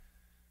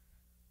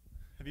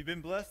Have you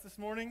been blessed this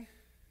morning?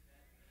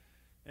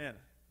 Man,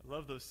 I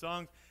love those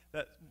songs.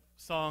 That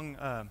song,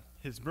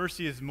 His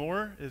Mercy is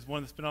More, is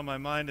one that's been on my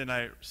mind, and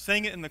I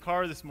sang it in the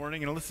car this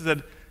morning, and Alyssa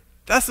said,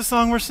 "That's the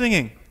song we're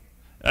singing."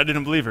 I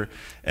didn't believe her.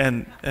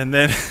 And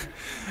then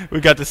we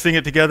got to sing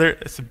it together.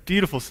 It's a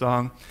beautiful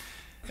song.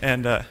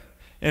 And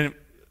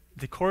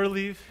the Cora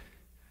leave.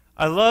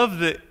 I love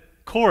that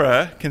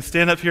Cora can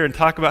stand up here and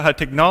talk about how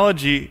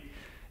technology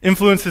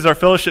influences our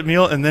fellowship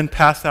meal and then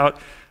pass out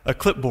a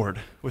clipboard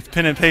with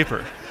pen and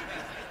paper.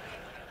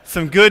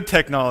 Some good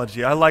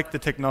technology. I like the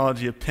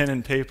technology of pen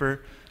and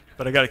paper,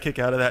 but I got a kick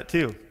out of that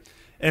too.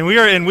 And we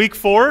are in week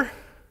 4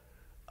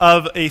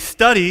 of a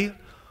study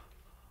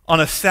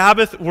on a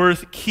Sabbath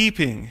worth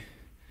keeping.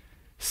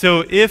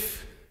 So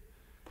if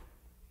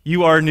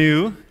you are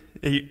new,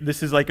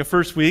 this is like a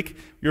first week,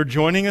 you're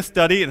joining a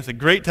study, and it's a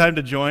great time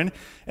to join,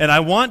 and I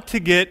want to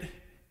get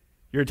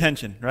your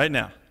attention right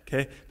now,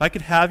 okay? If I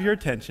could have your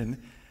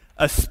attention,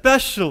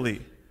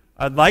 especially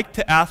I'd like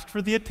to ask for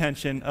the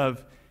attention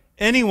of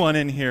anyone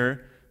in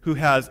here who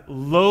has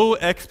low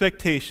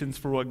expectations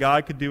for what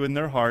God could do in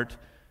their heart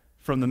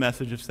from the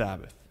message of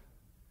Sabbath.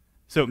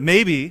 So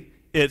maybe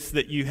it's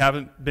that you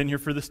haven't been here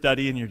for the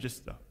study and you're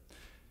just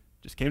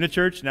came to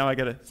church, now I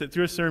got to sit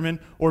through a sermon.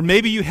 Or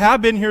maybe you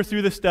have been here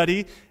through the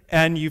study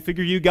and you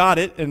figure you got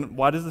it, and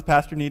why does the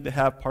pastor need to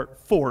have part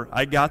 4?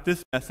 I got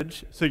this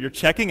message, so you're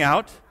checking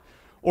out.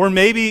 Or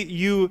maybe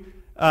you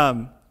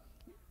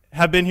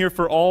have been here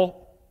for all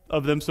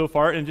of them so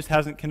far and it just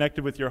hasn't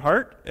connected with your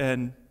heart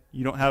and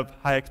you don't have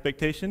high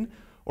expectation.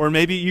 Or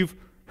maybe you've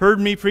heard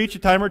me preach a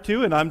time or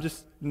two and I'm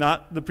just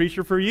not the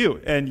preacher for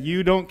you and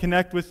you don't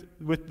connect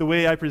with the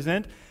way I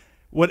present.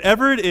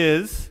 Whatever it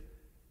is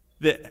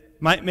that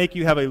might make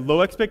you have a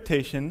low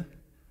expectation,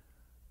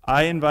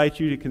 I invite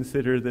you to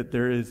consider that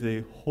there is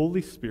a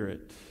Holy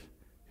Spirit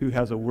who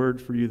has a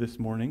word for you this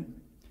morning.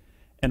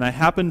 And I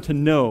happen to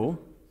know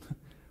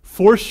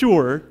for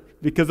sure,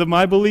 because of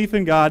my belief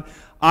in God,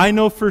 I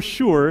know for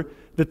sure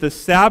that the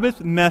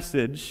Sabbath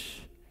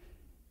message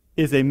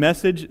is a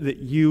message that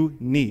you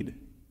need.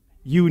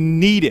 You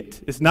need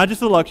it. It's not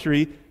just a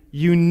luxury.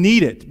 You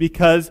need it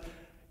because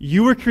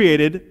you were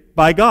created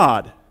by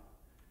God.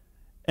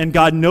 And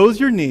God knows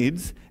your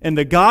needs, and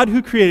the God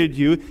who created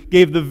you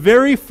gave the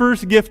very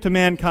first gift to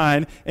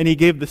mankind, and He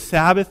gave the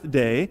Sabbath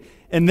day.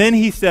 And then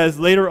He says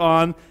later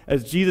on,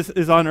 as Jesus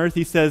is on earth,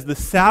 He says the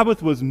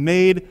Sabbath was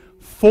made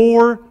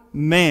for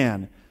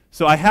man.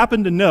 So I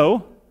happen to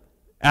know,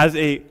 as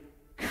a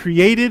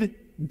created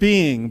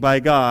being by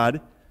God,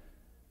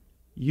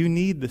 you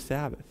need the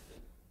Sabbath.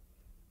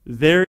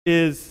 There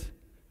is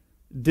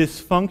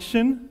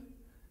dysfunction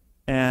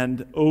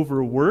and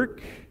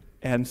overwork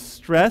and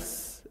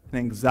stress and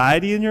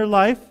anxiety in your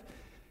life,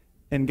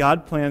 and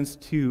God plans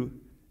to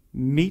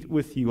meet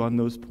with you on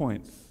those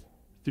points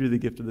through the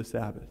gift of the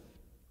Sabbath.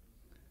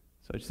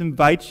 So I just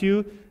invite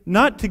you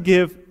not to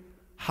give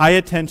high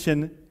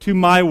attention to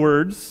my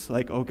words,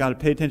 like, oh, got to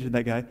pay attention to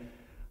that guy.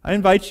 I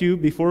invite you,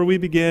 before we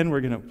begin, we're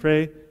going to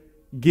pray,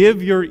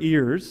 give your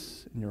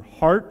ears and your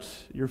heart,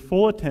 your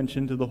full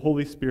attention to the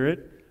Holy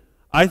Spirit.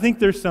 I think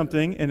there's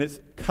something, and it's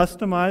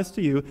customized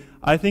to you.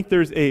 I think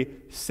there's a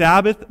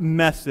Sabbath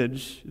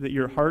message that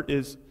your heart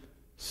is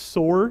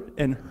sore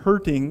and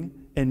hurting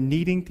and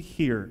needing to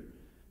hear.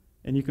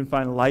 And you can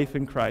find life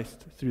in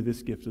Christ through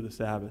this gift of the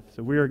Sabbath.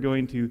 So we are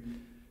going to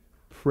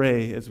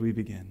pray as we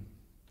begin.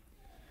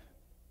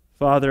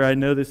 Father, I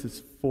know this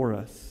is for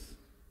us,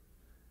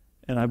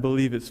 and I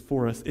believe it's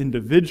for us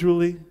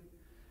individually,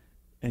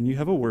 and you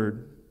have a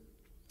word.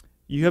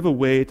 You have a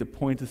way to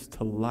point us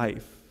to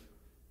life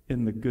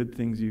in the good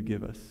things you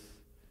give us.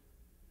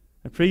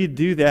 I pray you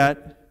do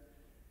that.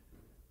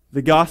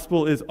 The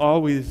gospel is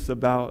always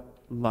about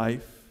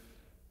life,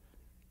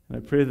 and I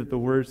pray that the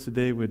words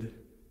today would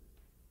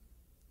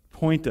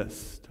point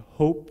us to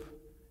hope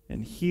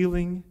and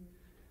healing,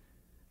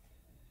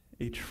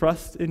 a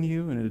trust in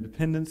you and a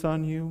dependence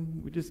on you.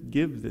 We just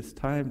give this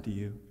time to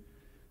you.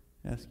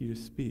 I ask you to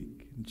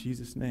speak. In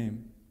Jesus'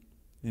 name,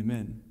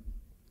 amen.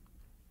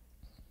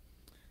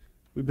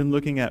 We've been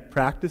looking at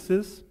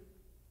practices,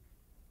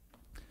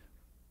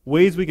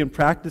 ways we can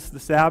practice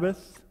the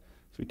Sabbath.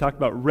 So we talked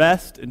about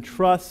rest and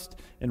trust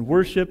and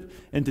worship,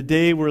 and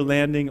today we're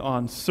landing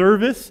on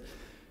service.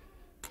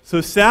 So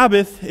a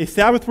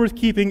Sabbath worth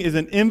keeping is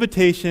an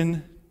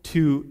invitation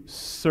to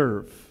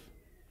serve.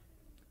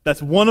 That's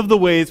one of the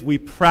ways we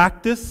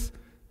practice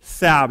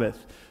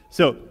Sabbath.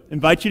 So,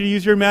 invite you to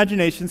use your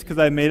imaginations because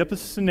I made up a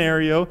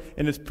scenario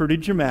and it's pretty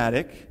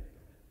dramatic.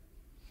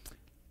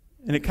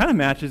 And it kind of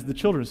matches the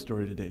children's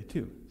story today,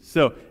 too.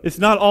 So, it's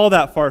not all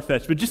that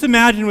far-fetched, but just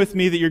imagine with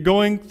me that you're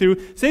going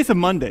through, say it's a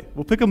Monday.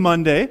 We'll pick a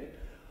Monday.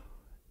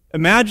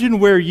 Imagine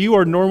where you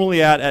are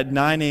normally at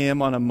 9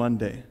 a.m. on a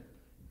Monday.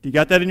 Do you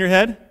got that in your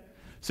head?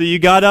 So you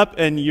got up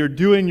and you're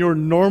doing your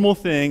normal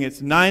thing.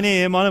 It's 9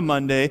 a.m. on a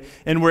Monday,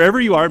 and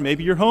wherever you are,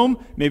 maybe you're home,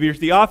 maybe you're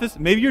at the office,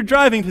 maybe you're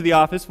driving to the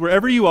office,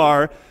 wherever you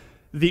are,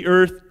 the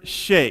earth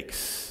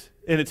shakes.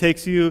 And it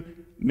takes you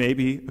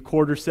maybe a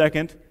quarter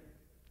second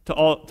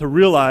to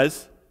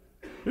realize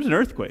there's an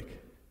earthquake.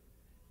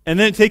 And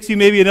then it takes you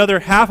maybe another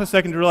half a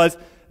second to realize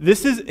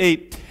this is a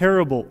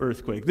terrible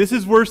earthquake. This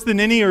is worse than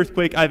any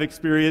earthquake I've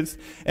experienced.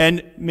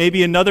 And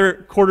maybe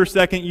another quarter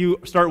second you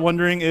start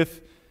wondering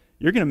if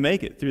you're going to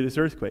make it through this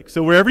earthquake.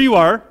 So wherever you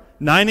are,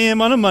 9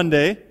 a.m. on a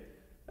Monday,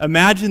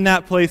 imagine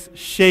that place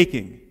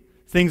shaking.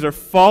 Things are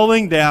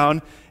falling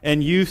down,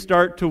 and you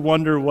start to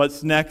wonder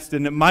what's next.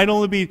 And it might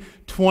only be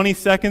 20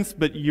 seconds,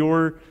 but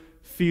you're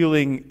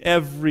feeling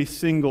every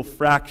single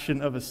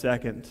fraction of a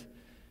second.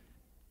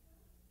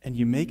 And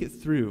you make it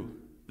through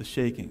the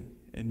shaking.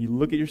 And you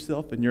look at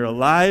yourself, and you're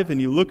alive,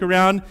 and you look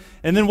around.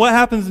 And then what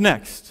happens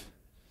next?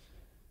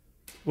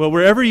 Well,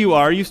 wherever you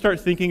are, you start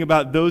thinking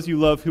about those you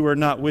love who are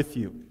not with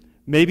you.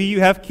 Maybe you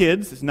have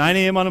kids. It's 9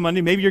 a.m. on a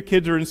Monday. Maybe your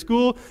kids are in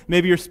school.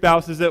 Maybe your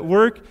spouse is at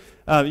work.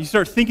 You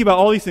start thinking about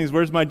all these things.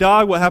 Where's my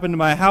dog? What happened to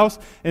my house?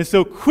 And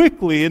so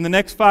quickly, in the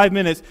next 5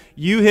 minutes,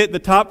 you hit the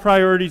top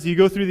priorities. You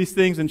go through these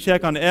things and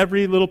check on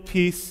every little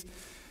piece.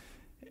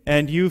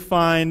 And you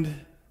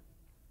find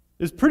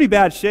it's pretty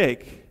bad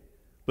shake.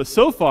 But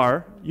so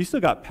far, you still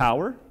got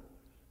power.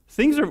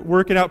 Things are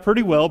working out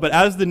pretty well. But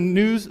as the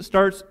news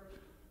starts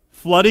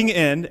flooding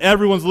in,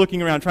 everyone's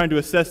looking around trying to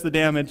assess the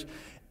damage.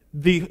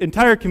 The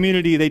entire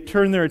community, they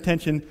turn their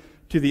attention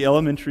to the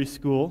elementary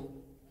school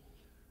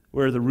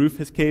where the roof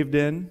has caved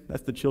in.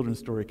 That's the children's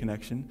story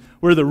connection.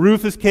 Where the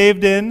roof has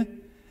caved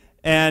in,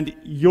 and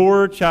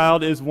your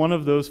child is one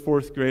of those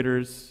fourth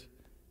graders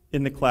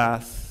in the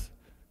class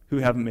who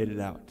haven't made it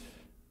out.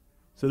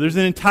 So there's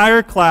an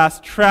entire class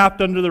trapped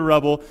under the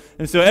rubble,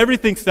 and so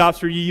everything stops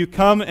for you. You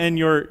come and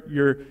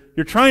you're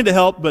trying to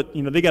help, but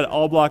they got it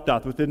all blocked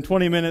off. Within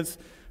 20 minutes,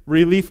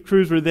 relief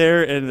crews were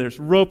there, and there's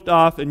roped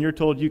off, and you're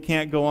told you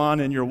can't go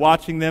on, and you're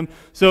watching them.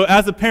 So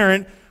as a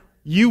parent,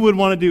 you would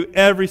want to do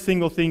every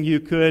single thing you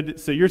could.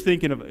 So you're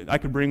thinking of, I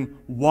could bring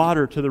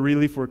water to the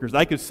relief workers.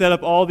 I could set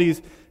up all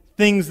these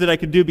things that I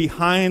could do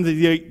behind the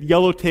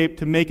yellow tape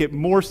to make it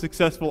more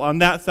successful on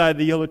that side of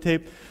the yellow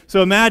tape.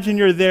 So imagine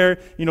you're there,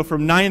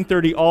 from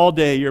 9:30 all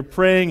day. You're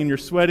praying and you're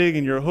sweating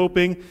and you're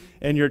hoping,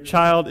 and your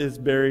child is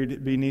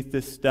buried beneath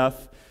this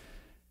stuff.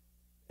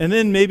 And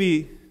then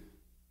maybe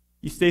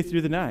you stay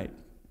through the night.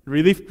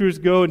 Relief crews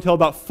go until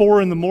about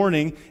 4 in the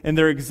morning, and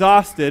they're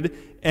exhausted,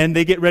 and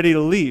they get ready to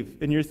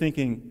leave. And you're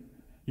thinking,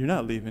 you're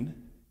not leaving.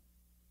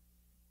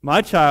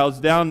 My child's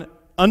down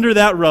under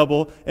that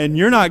rubble, and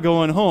you're not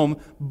going home.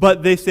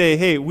 But they say,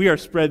 hey, we are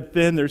spread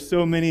thin. There's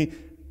so many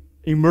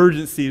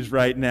emergencies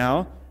right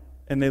now.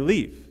 And they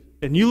leave.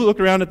 And you look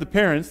around at the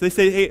parents. They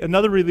say, hey,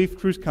 another relief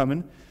crew's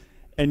coming.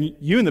 And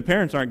you and the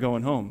parents aren't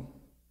going home.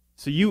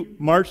 So you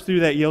march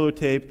through that yellow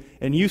tape,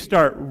 and you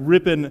start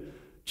ripping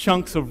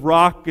chunks of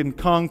rock and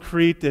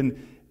concrete,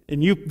 and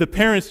the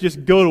parents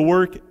just go to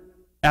work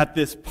at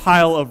this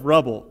pile of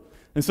rubble.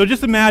 And so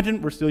just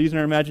imagine, we're still using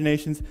our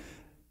imaginations,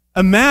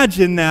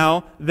 imagine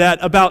now that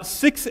about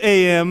 6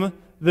 a.m.,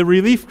 the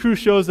relief crew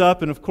shows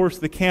up, and of course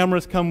the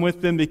cameras come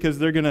with them because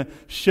they're going to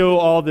show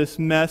all this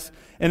mess.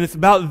 And it's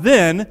about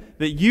then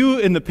that you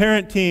and the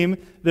parent team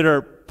that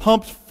are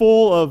pumped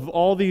full of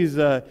all these,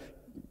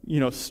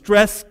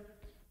 stress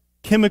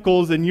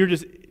chemicals, and you're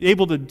just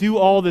able to do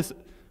all this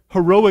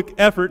heroic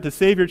effort to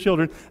save your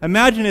children.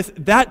 Imagine it's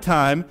that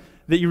time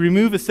that you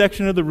remove a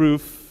section of the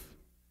roof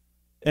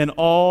and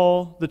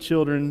all the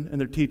children and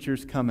their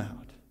teachers come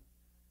out.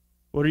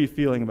 What are you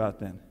feeling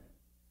about then?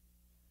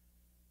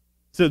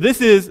 So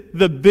this is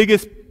the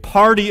biggest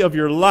party of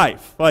your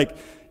life. Like,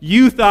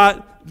 you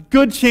thought,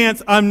 good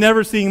chance I'm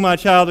never seeing my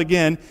child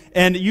again,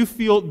 and you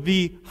feel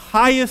the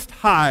highest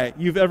high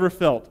you've ever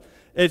felt.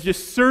 It's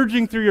just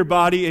surging through your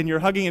body, and you're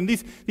hugging. And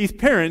these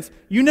parents,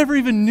 you never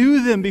even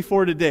knew them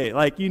before today.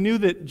 Like, you knew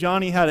that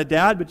Johnny had a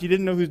dad, but you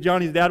didn't know who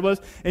Johnny's dad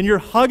was. And you're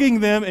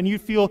hugging them, and you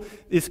feel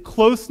this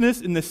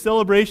closeness and this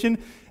celebration.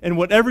 And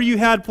whatever you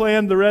had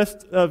planned the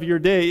rest of your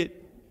day,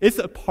 it's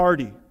a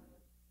party.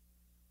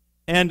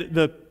 And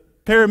the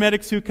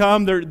paramedics who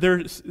come,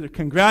 they're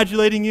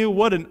congratulating you.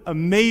 What an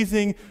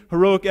amazing,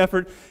 heroic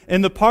effort.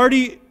 And the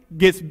party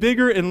gets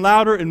bigger and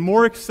louder and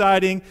more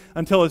exciting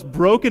until it's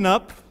broken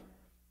up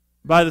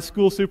by the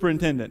school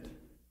superintendent,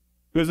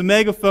 who has a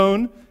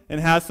megaphone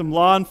and has some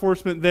law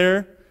enforcement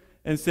there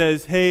and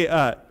says, hey,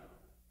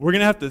 we're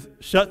going to have to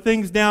shut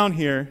things down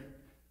here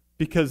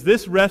because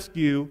this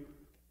rescue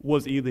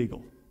was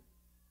illegal.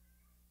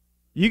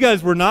 You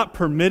guys were not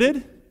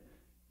permitted.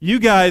 You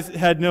guys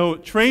had no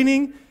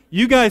training.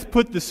 You guys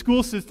put the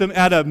school system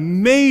at a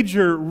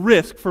major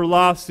risk for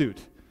lawsuit.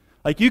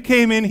 Like, you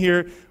came in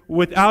here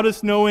without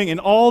us knowing, and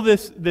all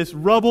this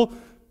rubble,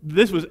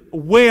 this was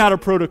way out of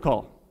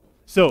protocol.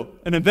 So,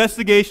 an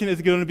investigation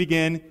is going to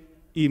begin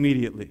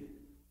immediately.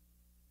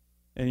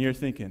 And you're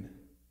thinking,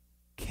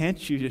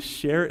 can't you just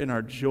share in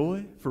our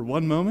joy for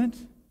one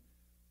moment?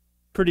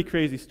 Pretty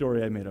crazy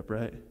story I made up,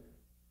 right?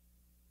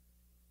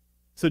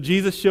 So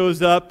Jesus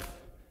shows up,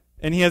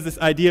 and he has this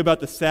idea about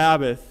the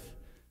Sabbath,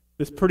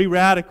 that's pretty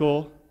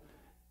radical,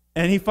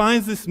 and he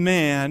finds this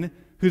man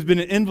who's been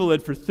an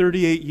invalid for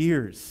 38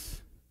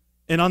 years.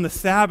 And on the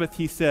Sabbath,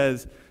 he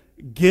says,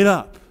 get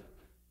up,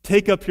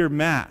 take up your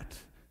mat,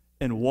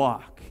 and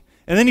walk.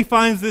 And then he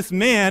finds this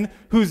man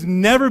who's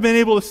never been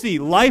able to see.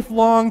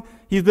 Lifelong,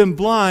 he's been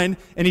blind,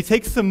 and he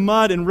takes some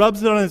mud and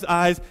rubs it on his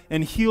eyes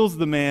and heals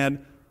the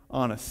man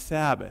on a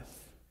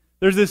Sabbath.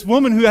 There's this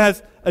woman who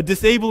has a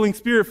disabling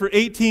spirit for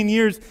 18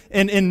 years,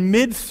 and in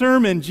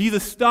mid-sermon,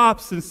 Jesus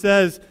stops and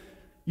says,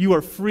 "You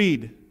are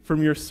freed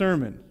from your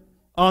sermon.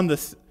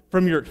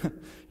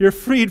 You're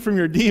freed from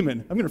your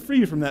demon." I'm going to free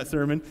you from that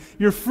sermon.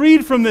 You're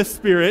freed from this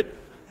spirit,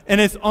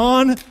 and it's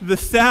on the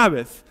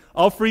Sabbath.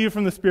 I'll free you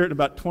from the spirit in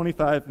about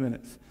 25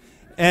 minutes.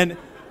 And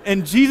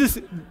Jesus,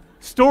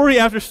 story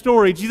after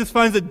story, Jesus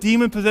finds a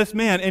demon-possessed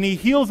man, and he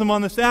heals him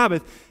on the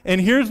Sabbath. And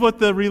here's what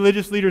the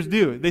religious leaders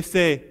do. They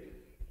say,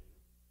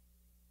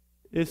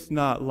 "It's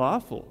not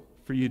lawful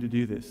for you to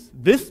do this.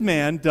 This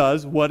man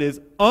does what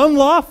is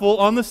unlawful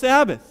on the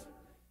Sabbath."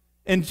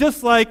 And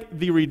just like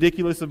the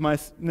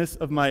ridiculousness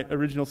of my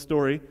original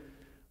story,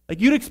 like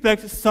you'd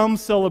expect some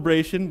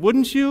celebration,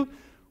 wouldn't you?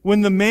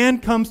 When the man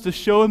comes to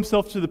show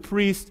himself to the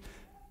priest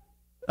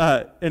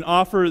and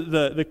offer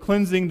the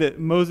cleansing that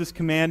Moses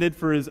commanded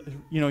for his,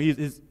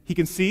 he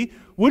can see,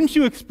 wouldn't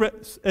you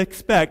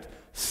expect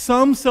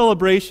some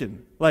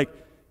celebration? Like,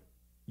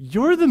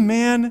 you're the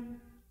man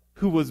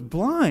who was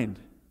blind.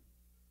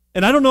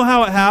 And I don't know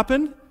how it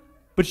happened,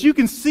 but you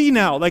can see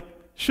now. Like,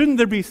 shouldn't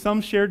there be some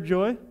shared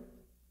joy?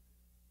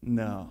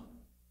 No.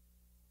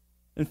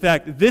 In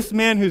fact, this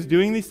man who's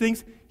doing these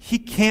things, he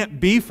can't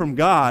be from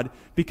God,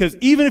 because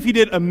even if he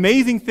did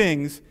amazing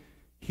things,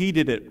 he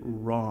did it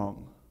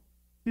wrong.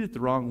 He did it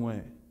the wrong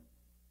way.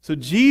 So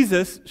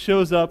Jesus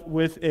shows up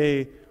with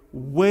a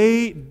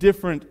way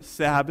different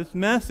Sabbath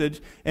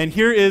message, and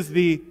here is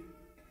the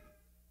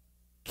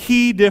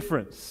key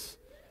difference.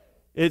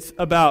 It's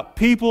about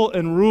people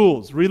and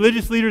rules.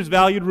 Religious leaders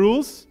valued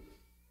rules.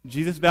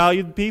 Jesus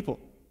valued people.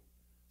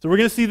 So we're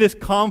going to see this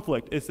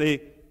conflict. It's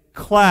a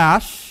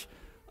clash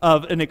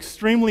of an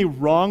extremely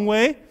wrong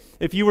way.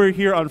 If you were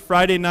here on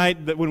Friday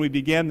night when we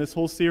began this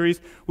whole series,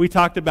 we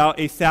talked about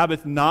a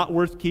Sabbath not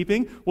worth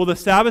keeping. Well, the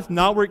Sabbath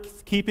not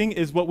worth keeping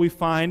is what we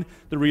find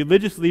the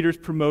religious leaders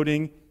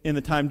promoting in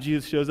the time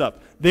Jesus shows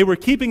up. They were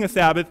keeping a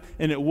Sabbath,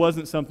 and it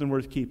wasn't something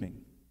worth keeping,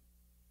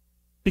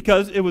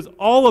 because it was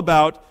all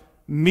about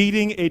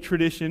meeting a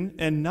tradition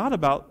and not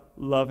about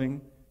loving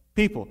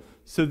people.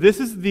 So this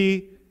is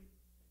the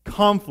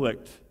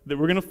conflict that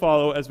we're going to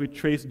follow as we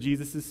trace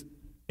Jesus'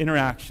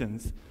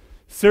 interactions.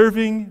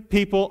 Serving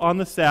people on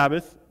the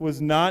Sabbath was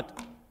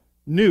not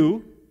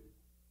new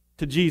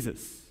to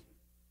Jesus.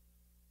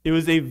 It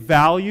was a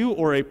value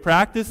or a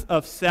practice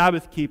of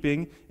Sabbath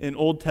keeping in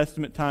Old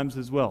Testament times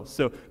as well.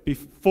 So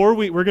before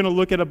we're going to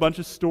look at a bunch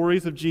of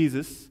stories of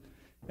Jesus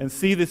and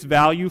see this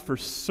value for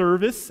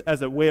service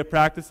as a way of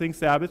practicing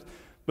Sabbath.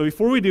 But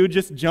before we do,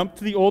 just jump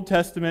to the Old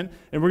Testament,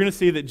 and we're going to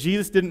see that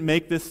Jesus didn't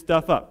make this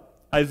stuff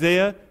up.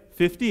 Isaiah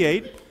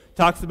 58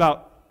 talks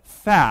about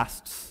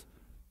fasts.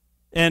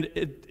 And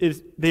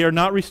they are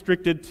not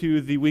restricted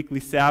to the weekly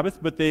Sabbath,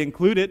 but they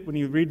include it. When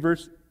you read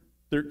verse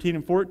 13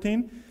 and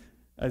 14,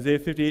 Isaiah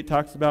 58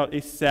 talks about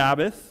a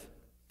Sabbath.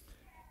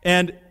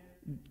 And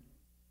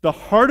the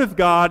heart of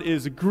God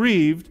is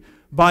grieved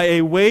by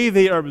a way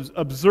they are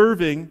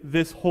observing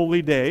this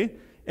holy day.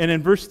 And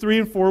in verse 3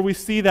 and 4, we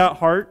see that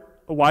heart,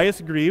 why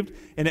it's grieved,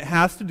 and it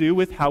has to do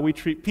with how we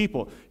treat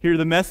people. Here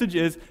the message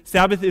is,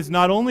 Sabbath is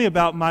not only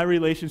about my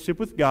relationship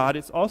with God,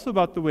 it's also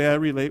about the way I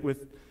relate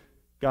with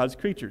God's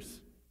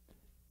creatures.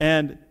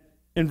 And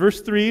in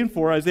verse 3 and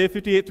 4, Isaiah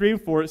 58, 3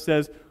 and 4, it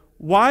says,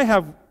 "Why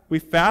have we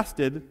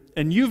fasted,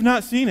 and you've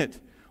not seen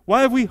it?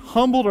 Why have we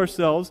humbled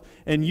ourselves,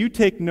 and you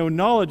take no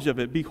knowledge of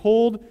it?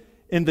 Behold,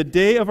 in the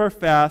day of your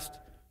fast,"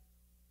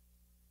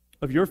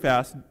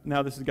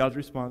 now this is God's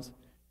response,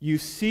 "you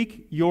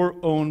seek your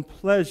own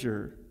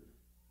pleasure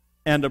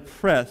and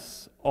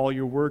oppress all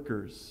your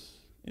workers."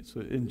 It's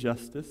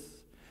injustice.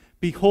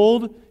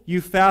 "Behold,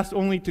 you fast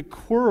only to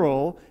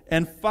quarrel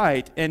and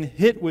fight and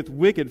hit with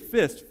wicked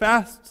fists.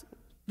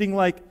 Fasting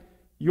like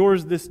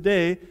yours this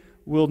day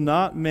will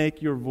not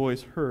make your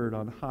voice heard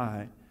on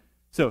high."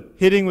 So,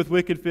 hitting with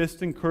wicked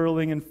fists and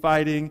quarreling and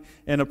fighting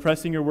and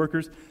oppressing your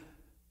workers,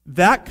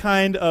 that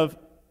kind of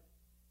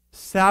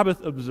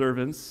Sabbath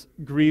observance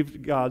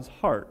grieved God's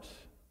heart.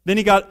 Then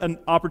he got an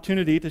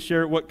opportunity to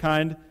share what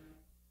kind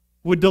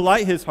would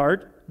delight his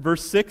heart.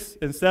 Verse 6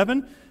 and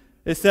 7,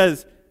 it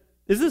says,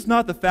 "Is this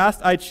not the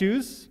fast I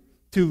choose?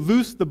 To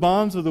loose the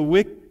bonds of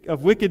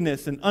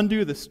wickedness and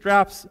undo the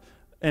straps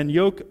and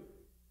yoke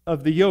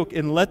of the yoke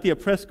and let the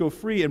oppressed go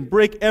free and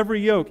break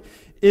every yoke?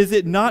 Is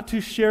it not to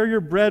share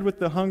your bread with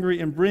the hungry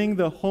and bring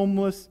the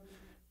homeless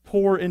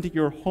poor into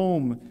your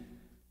home?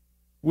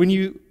 When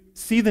you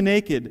see the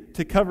naked,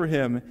 to cover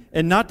him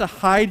and not to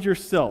hide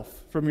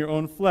yourself from your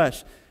own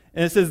flesh."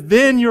 And it says,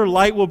 "Then your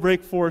light will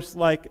break forth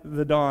like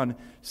the dawn."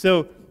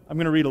 So I'm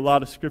going to read a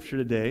lot of scripture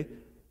today.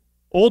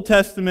 Old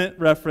Testament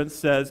reference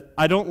says,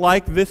 I don't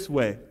like this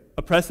way,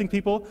 oppressing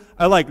people.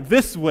 I like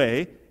this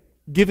way,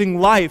 giving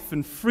life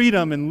and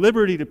freedom and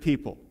liberty to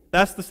people.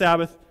 That's the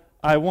Sabbath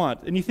I want.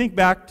 And you think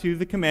back to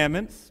the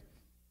commandments.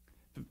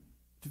 If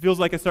it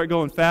feels like I start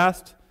going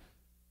fast,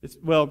 it's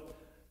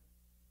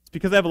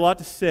because I have a lot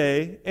to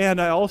say,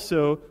 and I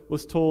also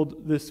was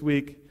told this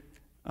week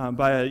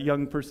by a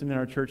young person in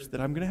our church that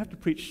I'm going to have to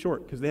preach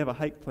short because they have a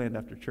hike planned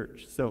after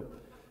church. So,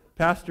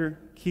 Pastor,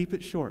 keep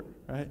it short,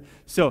 right?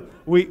 So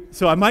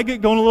I might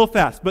get going a little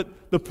fast,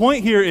 but the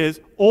point here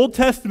is Old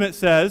Testament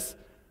says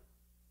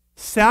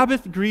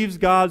Sabbath grieves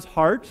God's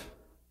heart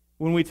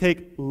when we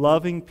take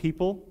loving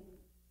people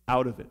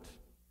out of it.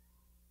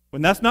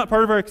 When that's not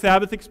part of our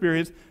Sabbath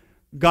experience,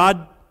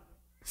 God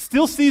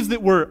still sees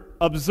that we're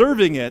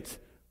observing it,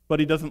 but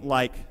he doesn't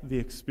like the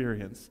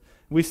experience.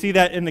 We see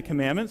that in the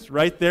commandments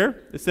right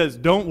there. It says,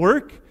 don't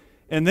work.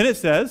 And then it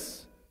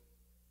says,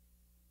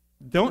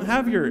 don't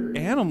have your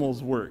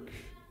animals work,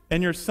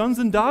 and your sons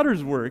and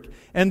daughters work,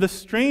 and the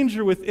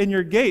stranger within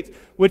your gates,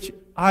 which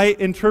I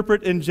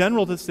interpret in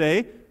general to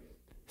say,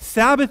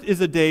 Sabbath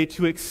is a day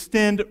to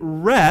extend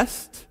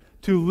rest,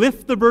 to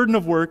lift the burden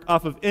of work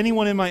off of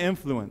anyone in my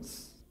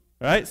influence.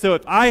 All right? So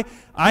if I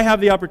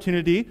have the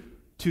opportunity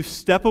to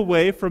step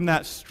away from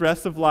that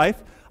stress of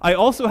life, I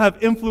also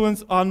have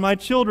influence on my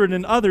children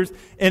and others,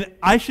 and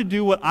I should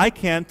do what I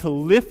can to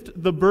lift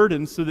the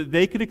burden so that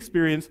they could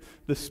experience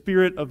the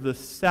spirit of the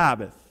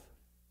Sabbath.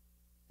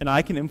 And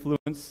I can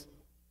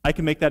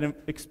make that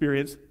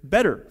experience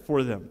better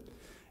for them.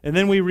 And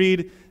then we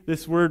read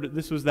this word,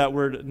 this was that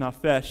word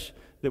nafesh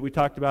that we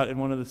talked about in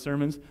one of the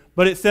sermons,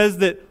 but it says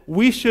that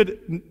we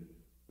should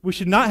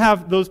not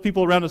have those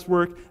people around us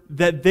work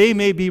that they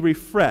may be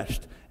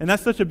refreshed. And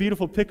that's such a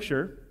beautiful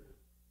picture.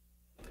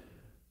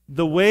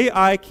 The way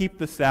I keep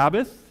the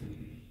Sabbath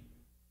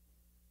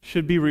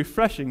should be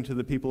refreshing to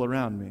the people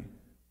around me.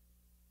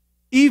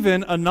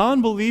 Even a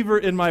non-believer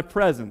in my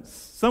presence,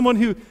 someone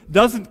who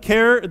doesn't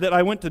care that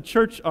I went to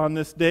church on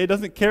this day,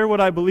 doesn't care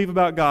what I believe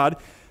about God,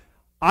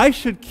 I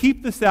should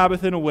keep the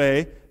Sabbath in a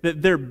way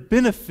that they're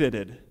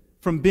benefited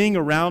from being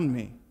around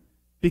me,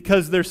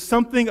 because there's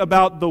something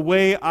about the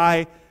way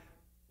I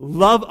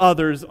love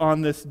others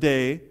on this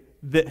day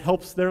that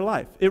helps their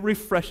life. It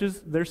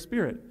refreshes their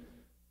spirit.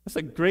 That's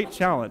a great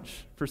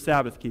challenge for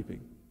Sabbath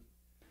keeping.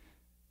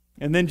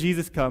 And then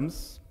Jesus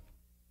comes,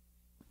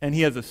 and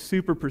he has a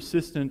super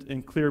persistent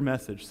and clear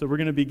message. So we're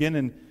going to begin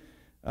in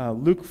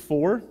Luke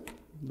 4.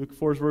 Luke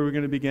 4 is where we're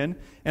going to begin.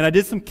 And I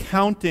did some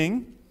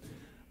counting.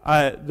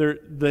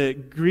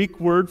 The Greek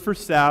word for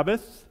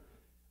Sabbath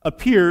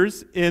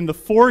appears in the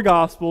 4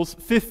 Gospels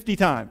 50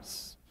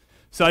 times.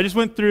 So I just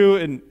went through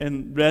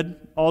and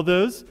read all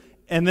those,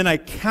 and then I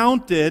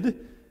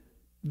counted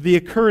the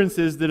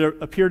occurrences that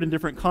appeared in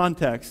different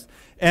contexts.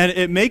 And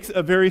it makes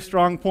a very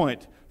strong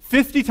point.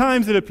 50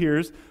 times it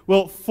appears.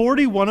 Well,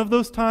 41 of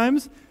those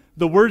times,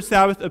 the word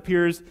Sabbath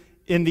appears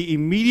in the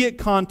immediate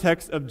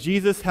context of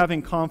Jesus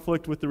having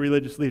conflict with the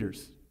religious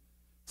leaders.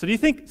 So do you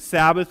think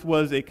Sabbath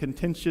was a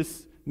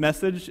contentious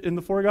message in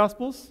the 4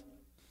 Gospels?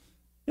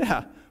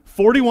 Yeah.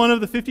 41 of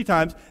the 50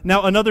 times.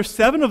 Now, another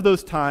 7 of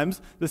those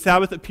times, the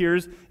Sabbath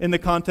appears in the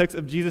context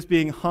of Jesus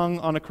being hung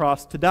on a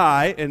cross to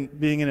die and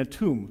being in a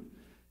tomb,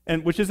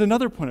 and which is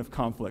another point of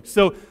conflict.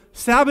 So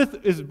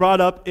Sabbath is brought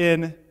up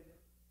in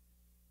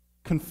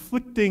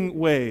conflicting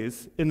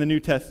ways in the New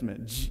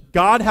Testament.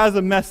 God has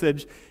a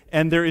message,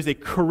 and there is a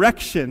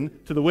correction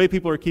to the way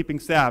people are keeping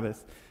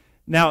Sabbath.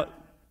 Now,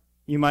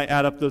 you might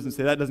add up those and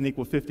say, that doesn't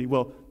equal 50.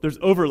 Well, there's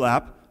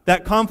overlap.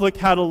 That conflict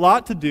had a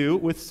lot to do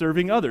with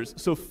serving others.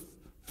 So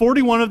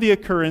 41 of the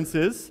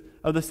occurrences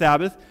of the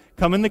Sabbath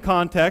come in the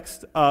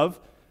context of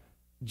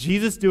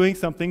Jesus doing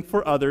something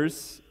for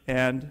others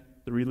and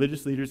the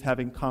religious leaders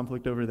having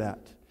conflict over that.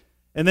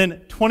 And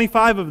then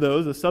 25 of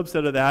those, a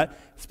subset of that,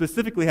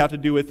 specifically have to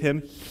do with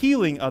him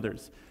healing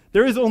others.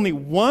 There is only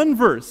one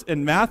verse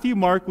in Matthew,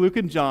 Mark, Luke,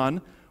 and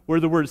John where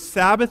the word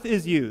Sabbath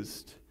is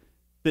used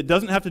that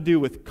doesn't have to do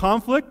with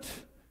conflict,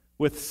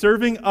 with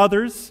serving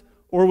others,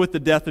 or with the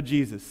death of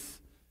Jesus.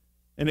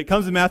 And it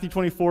comes in Matthew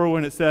 24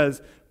 when it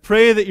says,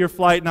 "Pray that your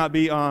flight not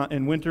be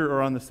in winter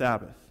or on the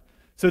Sabbath."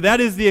 So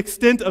that is the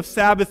extent of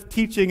Sabbath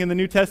teaching in the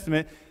New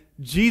Testament.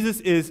 Jesus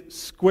is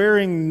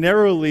squaring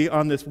narrowly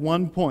on this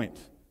one point.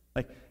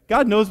 Like,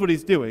 God knows what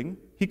he's doing.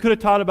 He could have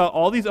taught about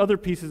all these other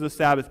pieces of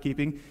Sabbath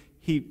keeping.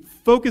 He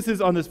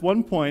focuses on this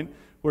one point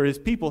where his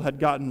people had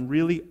gotten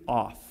really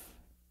off.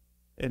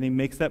 And he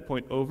makes that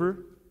point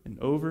over and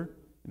over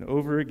and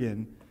over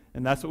again.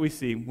 And that's what we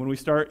see when we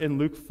start in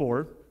Luke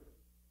 4.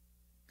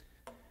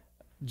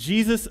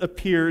 Jesus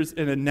appears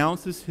and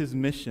announces his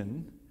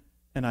mission.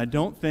 And I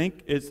don't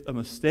think it's a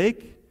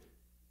mistake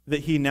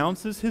that he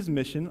announces his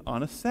mission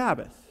on a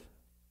Sabbath.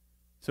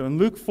 So in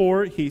Luke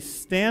 4, he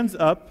stands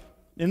up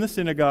in the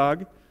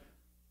synagogue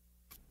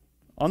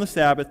on the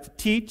Sabbath to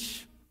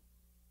teach.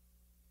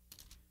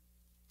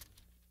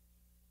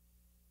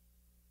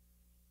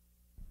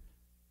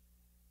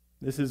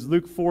 This is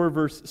Luke 4,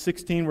 verse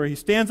 16, where he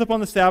stands up on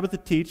the Sabbath to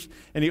teach,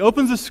 and he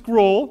opens a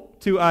scroll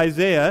to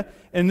Isaiah,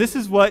 and this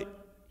is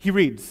what he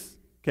reads.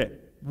 Okay,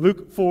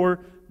 Luke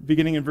 4,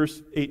 beginning in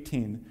verse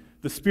 18.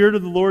 "The Spirit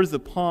of the Lord is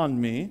upon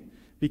me,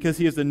 because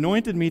he has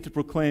anointed me to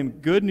proclaim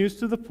good news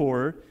to the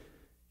poor.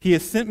 He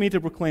has sent me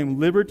to proclaim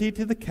liberty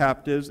to the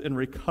captives and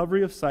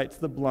recovery of sight to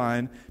the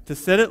blind, to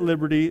set at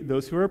liberty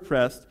those who are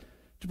oppressed,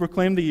 to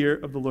proclaim the year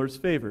of the Lord's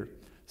favor.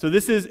 So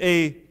this is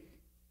a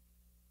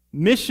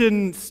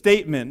mission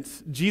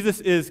statement. Jesus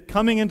is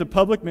coming into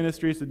public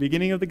ministry. It's the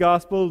beginning of the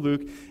Gospel of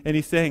Luke, and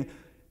he's saying,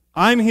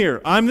 I'm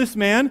here. I'm this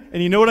man,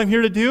 and you know what I'm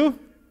here to do?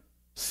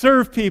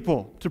 Serve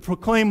people, to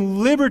proclaim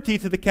liberty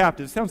to the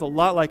captives. Sounds a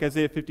lot like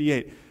Isaiah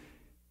 58.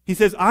 He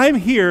says, I'm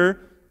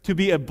here to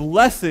be a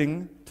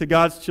blessing to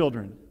God's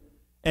children.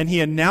 And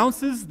he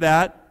announces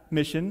that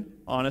mission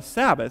on a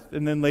Sabbath.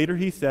 And then later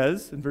he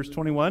says, in verse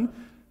 21,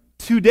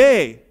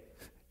 today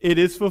it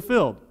is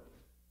fulfilled.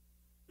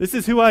 This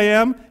is who I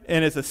am,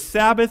 and it's a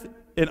Sabbath,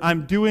 and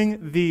I'm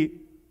doing the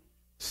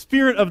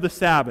spirit of the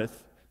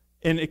Sabbath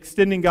in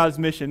extending God's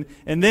mission.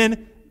 And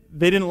then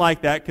they didn't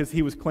like that because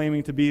he was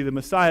claiming to be the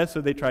Messiah,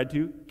 so they tried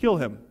to kill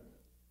him.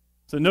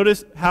 So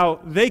notice how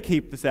they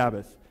keep the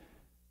Sabbath.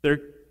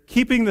 They're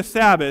keeping the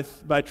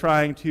Sabbath by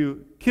trying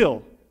to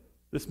kill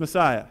this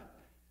Messiah.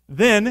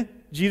 Then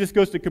Jesus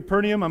goes to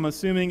Capernaum. I'm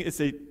assuming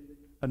it's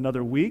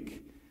another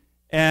week.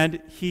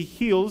 And he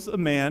heals a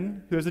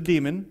man who has a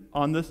demon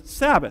on the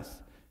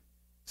Sabbath.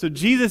 So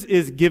Jesus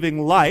is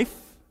giving life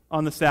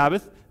on the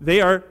Sabbath.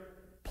 They are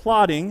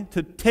plotting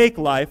to take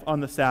life on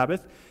the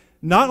Sabbath.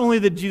 Not only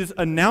did Jesus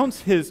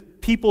announce his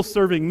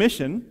people-serving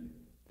mission,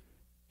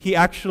 he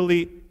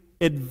actually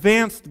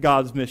advanced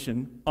God's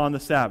mission on the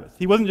Sabbath.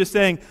 He wasn't just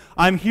saying,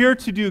 I'm here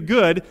to do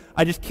good,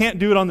 I just can't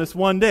do it on this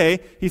one day.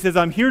 He says,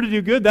 I'm here to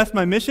do good, that's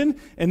my mission.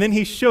 And then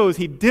he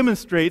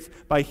demonstrates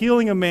by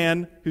healing a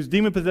man who's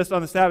demon-possessed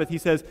on the Sabbath. He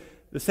says,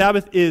 the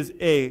Sabbath is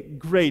a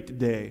great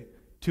day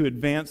to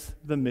advance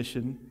the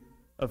mission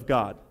of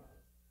God.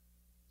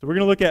 So we're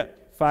going to look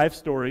at 5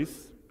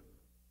 stories.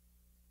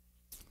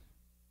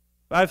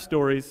 5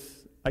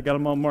 stories. I got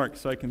them all marked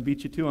so I can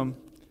beat you to them.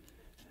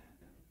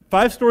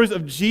 5 stories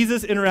of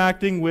Jesus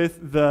interacting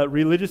with the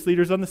religious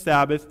leaders on the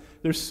Sabbath.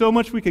 There's so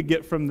much we could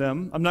get from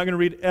them. I'm not going to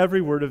read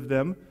every word of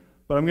them,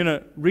 but I'm going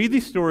to read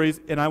these stories,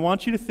 and I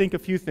want you to think a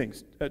few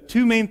things.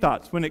 2 main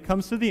thoughts. When it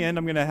comes to the end,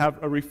 I'm going to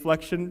have a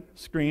reflection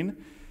screen,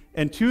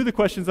 and 2 of the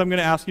questions I'm going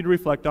to ask you to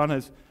reflect on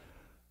is,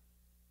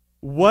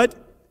 what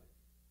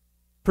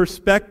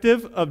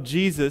perspective of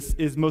Jesus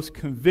is most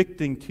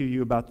convicting to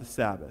you about the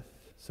Sabbath?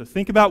 So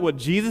think about what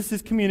Jesus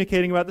is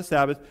communicating about the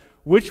Sabbath.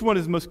 Which one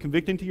is most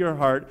convicting to your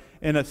heart?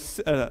 And a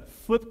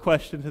flip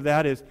question to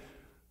that is,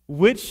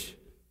 which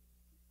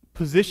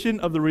position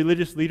of the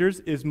religious leaders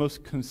is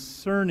most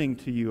concerning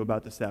to you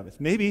about the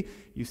Sabbath? Maybe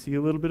you see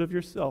a little bit of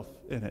yourself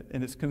in it,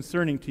 and it's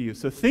concerning to you.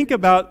 So think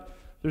about,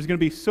 there's going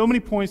to be so many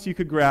points you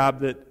could grab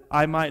that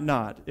I might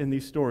not in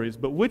these stories,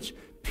 but which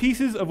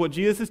pieces of what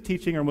Jesus is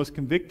teaching are most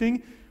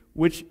convicting?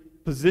 Which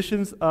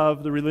positions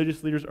of the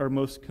religious leaders are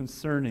most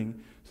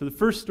concerning? So the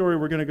first story,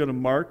 we're going to go to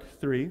Mark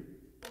 3.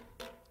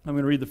 I'm going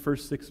to read the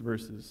first 6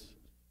 verses.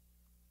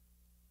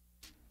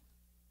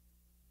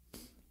 It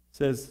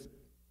says,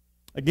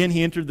 again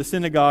he entered the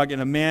synagogue,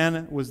 and a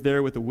man was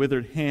there with a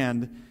withered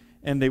hand,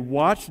 and they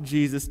watched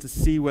Jesus to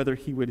see whether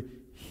he would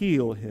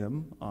heal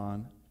him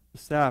on the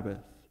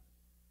Sabbath,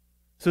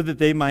 so that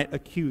they might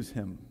accuse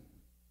him.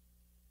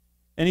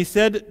 And he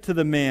said to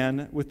the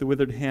man with the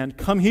withered hand,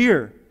 come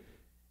here.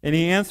 And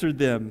he answered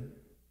them,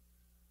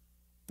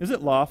 is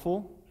it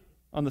lawful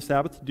on the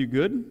Sabbath to do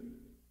good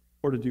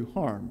or to do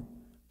harm,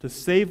 to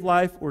save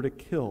life or to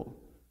kill?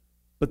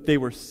 But they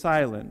were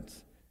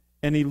silent.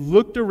 And he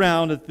looked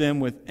around at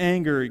them with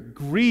anger,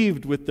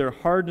 grieved with their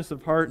hardness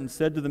of heart, and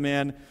said to the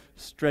man,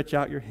 stretch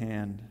out your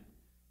hand.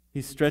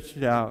 He stretched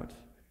it out,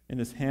 and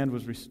his hand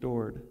was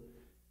restored.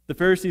 The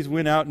Pharisees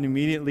went out and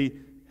immediately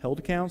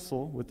held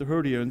counsel with the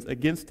Herodians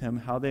against him,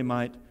 how they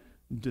might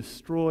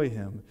destroy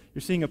him.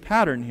 You're seeing a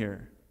pattern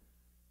here.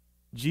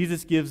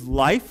 Jesus gives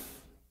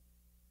life,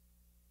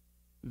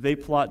 they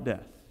plot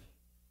death.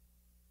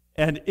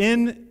 And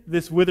in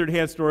this withered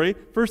hand story,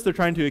 first they're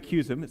trying to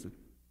accuse him.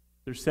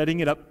 They're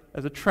setting it up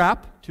as a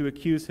trap to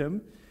accuse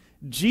him.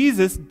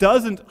 Jesus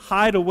doesn't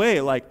hide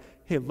away like,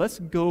 hey, let's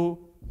go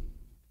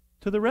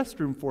to the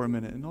restroom for a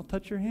minute and I'll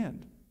touch your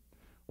hand.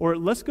 Or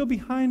let's go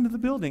behind the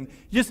building.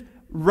 Just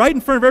right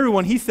in front of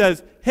everyone, he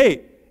says,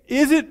 hey,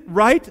 is it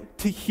right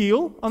to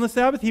heal on the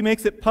Sabbath? He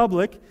makes it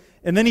public.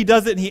 And then he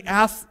does it and he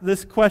asks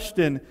this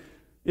question,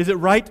 is it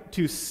right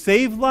to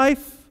save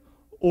life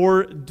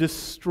or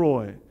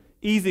destroy?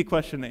 Easy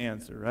question to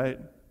answer, right?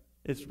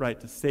 It's right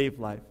to save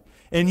life.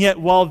 And yet,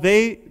 while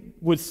they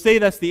would say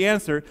that's the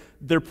answer,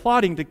 they're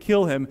plotting to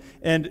kill him.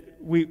 And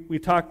we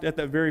talked at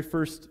that very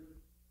first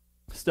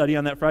study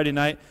on that Friday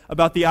night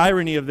about the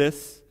irony of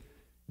this.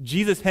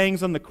 Jesus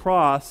hangs on the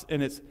cross,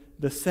 and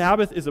the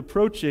Sabbath is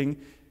approaching,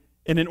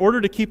 and in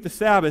order to keep the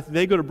Sabbath,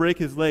 they go to break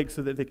his leg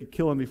so that they could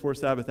kill him before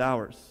Sabbath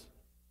hours.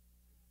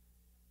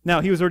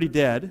 Now, he was already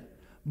dead,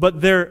 but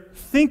their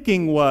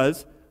thinking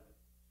was,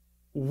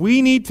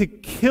 we need to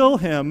kill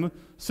him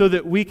so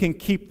that we can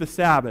keep the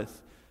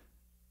Sabbath.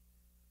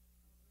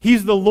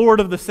 He's the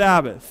Lord of the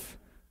Sabbath.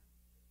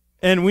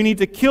 And we need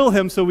to kill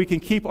him so we can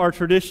keep our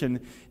tradition.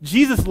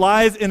 Jesus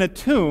lies in a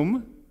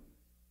tomb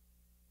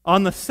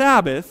on the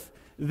Sabbath.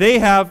 They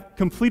have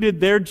completed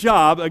their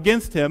job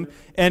against him.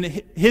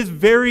 And his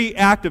very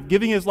act of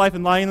giving his life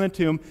and lying in the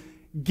tomb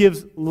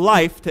gives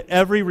life to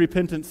every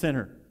repentant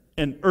sinner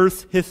in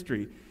earth's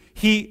history.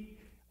 He,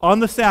 on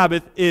the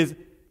Sabbath, is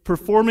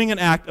performing an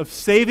act of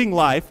saving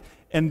life,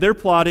 and they're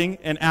plotting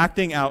and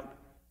acting out,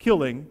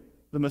 killing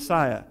the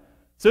Messiah.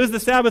 So is the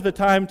Sabbath a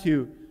time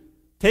to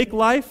take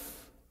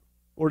life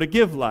or to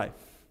give life?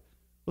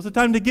 Well, it's a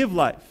time to give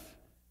life.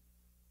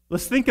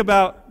 Let's think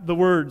about the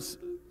words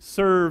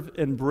serve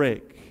and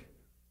break.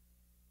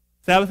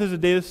 Sabbath is a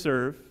day to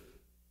serve.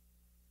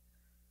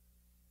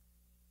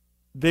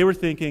 They were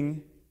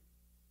thinking,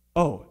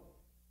 oh,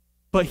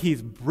 but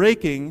he's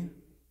breaking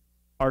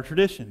our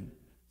tradition.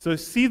 So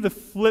see the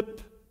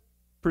flip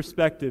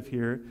perspective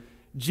here.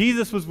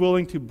 Jesus was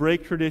willing to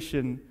break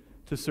tradition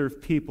to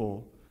serve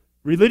people.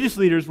 Religious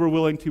leaders were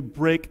willing to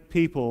break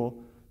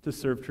people to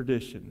serve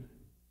tradition.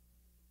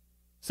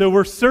 So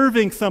we're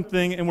serving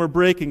something and we're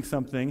breaking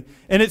something.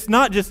 And it's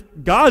not just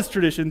God's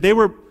tradition.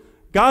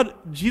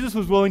 Jesus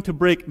was willing to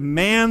break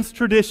man's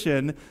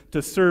tradition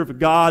to serve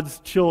God's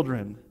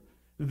children.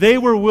 They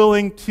were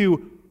willing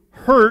to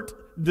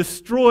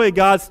destroy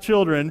God's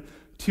children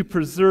to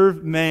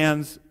preserve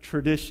man's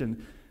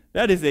tradition.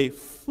 That is a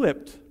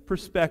flipped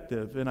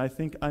perspective, and I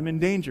think I'm in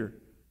danger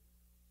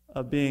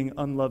of being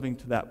unloving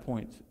to that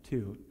point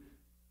too.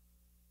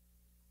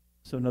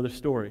 So another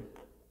story.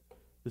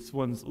 This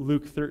one's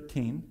Luke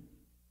 13.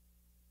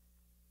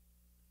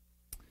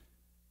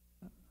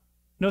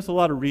 Notice a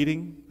lot of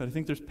reading, but I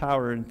think there's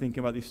power in thinking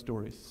about these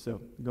stories.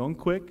 So going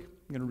quick,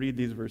 I'm going to read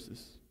these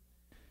verses.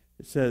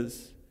 It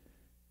says,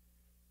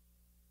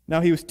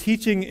 "Now he was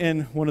teaching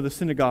in one of the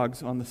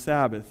synagogues on the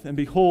Sabbath, and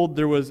behold,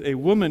 there was a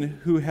woman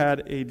who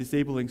had a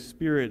disabling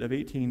spirit of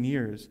 18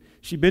 years.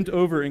 She bent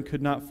over and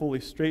could not fully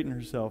straighten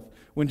herself.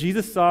 When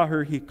Jesus saw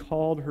her, he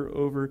called her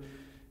over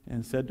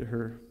and said to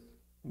her,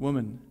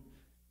 'Woman,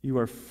 you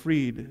are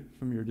freed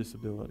from your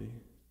disability.'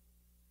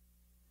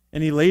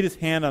 And he laid his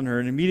hand on her,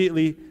 and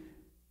immediately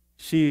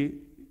she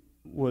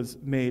was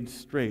made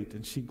straight,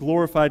 and she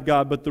glorified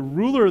God. But the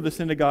ruler of the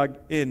synagogue,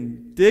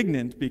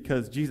 indignant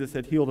because Jesus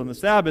had healed on the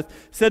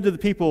Sabbath, said to the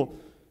people,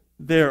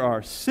 'There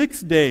are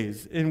 6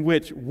 days in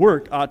which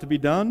work ought to be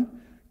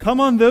done. Come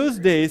on those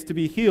days to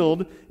be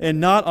healed, and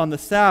not on the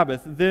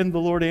Sabbath.' Then the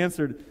Lord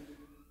answered,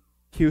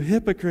 'You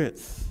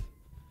hypocrites!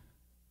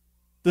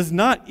 Does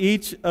not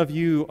each of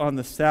you on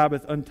the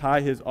Sabbath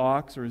untie his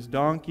ox or his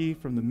donkey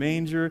from the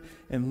manger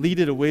and lead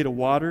it away to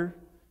water?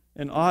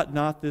 And ought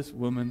not this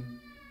woman,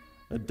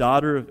 a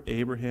daughter of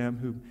Abraham,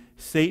 whom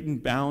Satan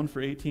bound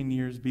for 18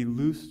 years, be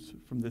loosed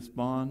from this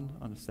bond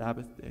on a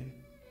Sabbath day?'"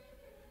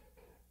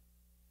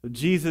 So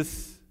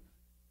Jesus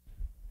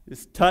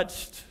is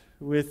touched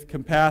with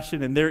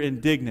compassion, and they're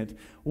indignant.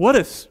 What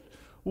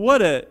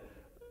a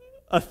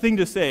thing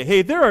to say.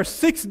 Hey, there are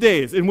 6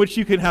 days in which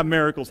you can have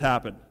miracles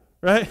happen.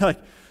 Right?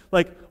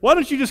 Like, why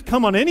don't you just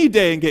come on any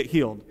day and get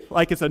healed?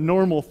 Like it's a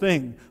normal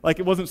thing. Like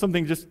it wasn't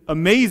something just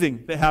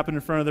amazing that happened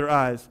in front of their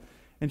eyes.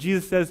 And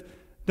Jesus says,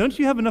 don't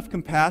you have enough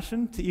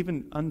compassion to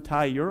even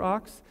untie your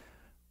ox?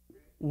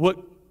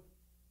 What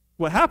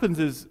happens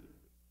is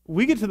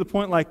we get to the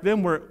point like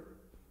them where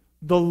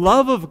the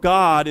love of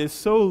God is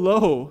so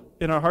low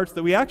in our hearts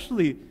that we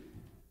actually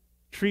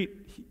treat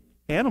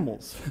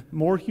animals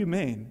more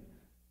humane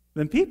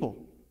than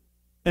people.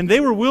 And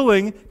they were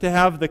willing to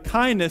have the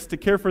kindness to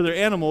care for their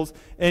animals,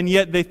 and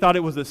yet they thought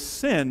it was a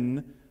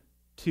sin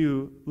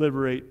to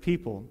liberate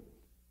people.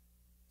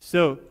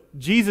 So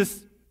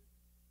Jesus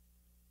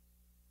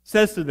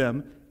says to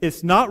them,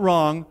 it's not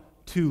wrong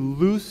to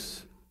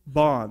loose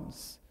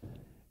bonds.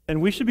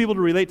 And we should be able to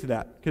relate to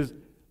that, because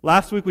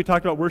last week we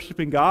talked about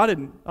worshiping God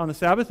on the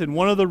Sabbath, and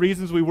one of the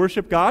reasons we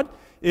worship God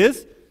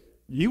is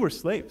you were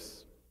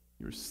slaves.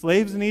 You were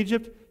slaves in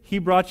Egypt. He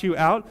brought you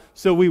out.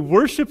 So we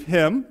worship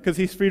Him because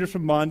He's freed us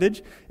from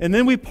bondage. And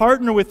then we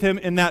partner with Him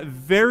in that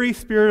very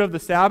spirit of the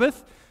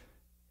Sabbath,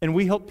 and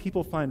we help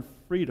people find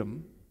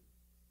freedom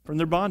from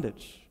their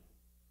bondage.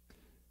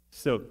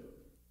 So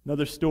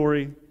another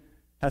story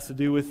has to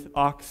do with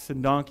ox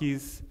and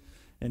donkeys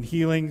and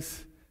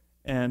healings,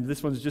 and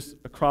this one's just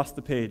across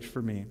the page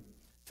for me.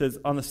 It says,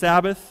 on the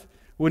Sabbath,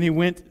 when He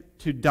went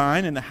to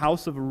dine in the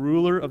house of a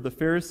ruler of the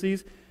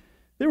Pharisees,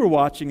 they were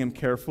watching Him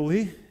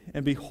carefully,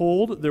 and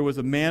behold, there was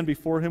a man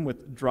before Him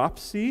with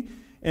dropsy.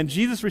 And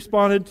Jesus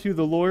responded to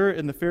the lawyer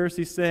and the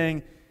Pharisee,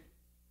 saying,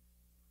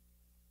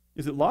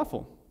 is it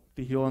lawful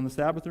to heal on the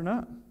Sabbath or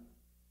not?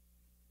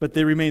 But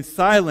they remained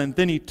silent.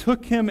 Then He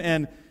took him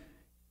and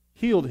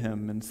healed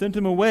him and sent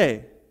him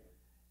away.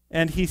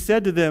 And He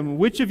said to them,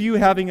 which of you,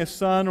 having a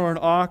son or an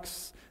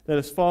ox that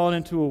has fallen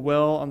into a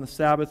well on the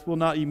Sabbath, will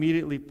not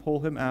immediately pull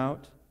him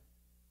out?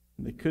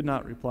 And they could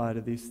not reply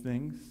to these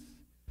things.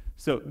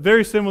 So,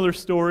 very similar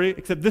story,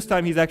 except this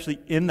time He's actually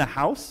in the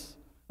house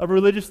of a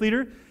religious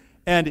leader.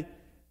 And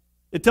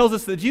it tells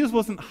us that Jesus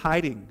wasn't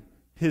hiding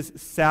His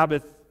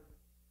Sabbath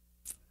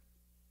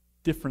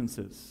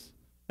differences.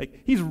 Like,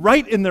 He's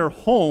right in their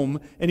home,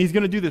 and He's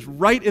going to do this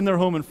right in their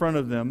home in front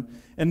of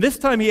them. And this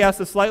time He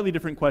asked a slightly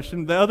different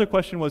question. The other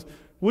question was,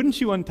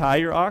 wouldn't you untie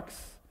your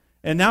ox?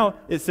 And now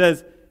it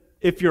says,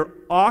 if your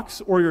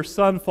ox or your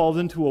son falls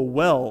into a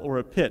well or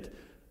a pit.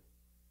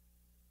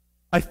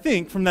 I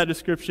think from that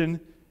description,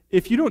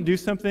 if you don't do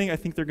something, I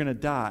think they're going to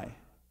die.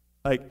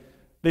 Like,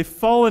 they've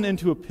fallen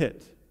into a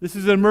pit. This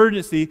is an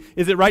emergency.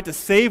 Is it right to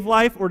save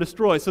life or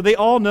destroy? So they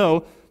all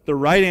know the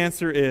right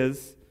answer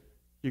is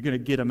you're going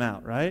to get them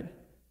out, right?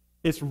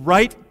 It's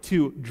right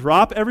to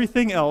drop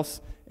everything else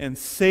and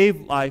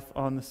save life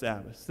on the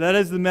Sabbath. So that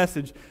is the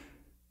message.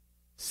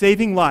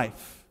 Saving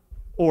life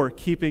or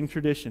keeping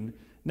tradition.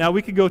 Now,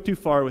 we could go too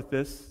far with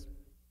this.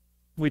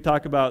 We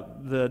talk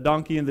about the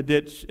donkey in the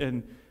ditch,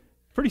 and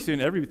pretty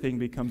soon everything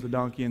becomes a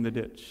donkey in the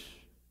ditch.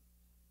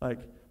 Like,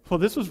 well,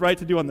 this was right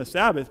to do on the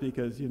Sabbath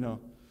because,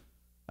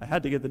 I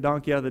had to get the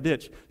donkey out of the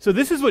ditch. So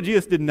this is what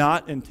Jesus did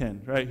not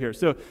intend right here.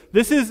 So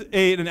this is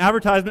an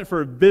advertisement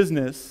for a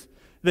business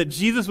that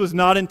Jesus was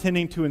not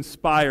intending to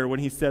inspire when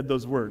he said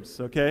those words,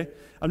 okay?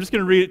 I'm just going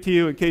to read it to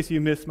you in case you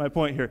missed my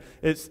point here.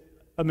 It's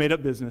a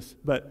made-up business,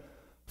 but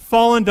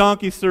Fallen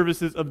Donkey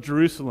Services of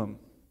Jerusalem.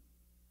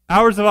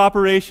 Hours of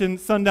operation,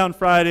 sundown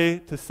Friday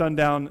to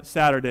sundown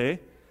Saturday.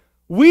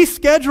 We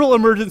schedule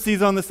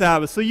emergencies on the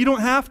Sabbath, so you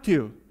don't have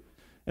to.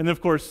 And then,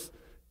 of course,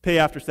 pay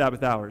after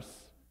Sabbath hours.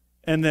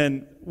 And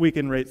then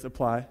weekend rates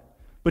apply.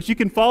 But you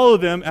can follow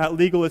them at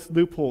Legalist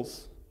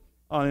Loopholes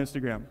on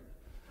Instagram.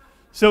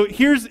 So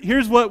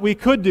here's what we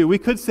could do. We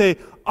could say,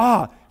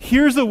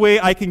 here's a way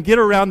I can get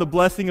around the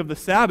blessing of the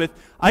Sabbath.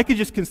 I could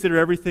just consider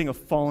everything a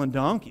fallen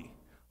donkey.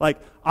 Like,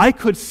 I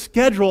could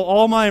schedule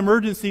all my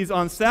emergencies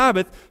on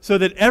Sabbath so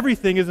that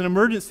everything is an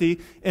emergency.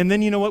 And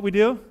then you know what we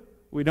do?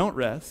 We don't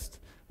rest.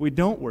 We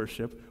don't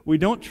worship. We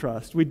don't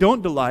trust. We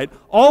don't delight.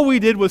 All we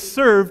did was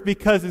serve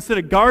because instead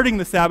of guarding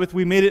the Sabbath,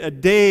 we made it a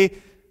day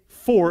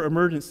for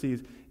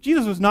emergencies.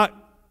 Jesus was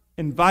not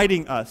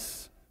inviting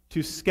us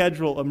to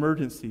schedule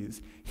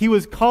emergencies. He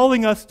was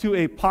calling us to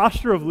a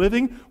posture of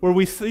living where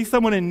we see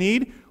someone in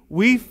need,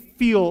 we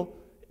feel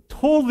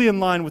totally in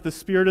line with the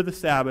spirit of the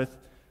Sabbath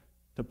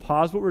to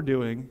pause what we're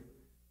doing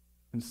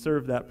and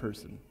serve that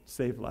person,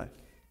 save life.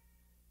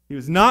 He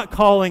was not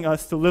calling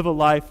us to live a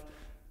life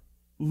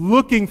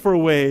looking for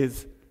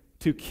ways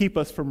to keep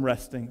us from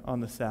resting on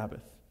the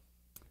Sabbath.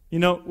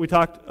 We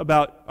talked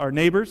about our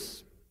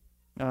neighbors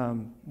a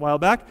while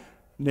back.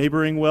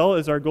 Neighboring well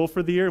is our goal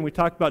for the year, and we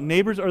talked about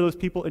neighbors are those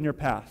people in your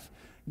path.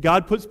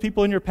 God puts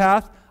people in your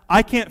path.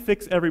 I can't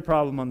fix every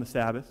problem on the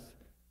Sabbath,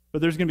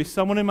 but there's going to be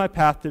someone in my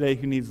path today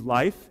who needs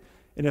life,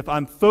 and if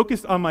I'm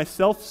focused on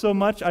myself so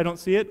much I don't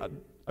see it,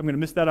 I'm going to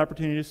miss that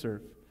opportunity to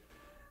serve.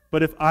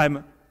 But if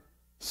I'm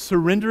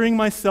surrendering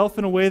myself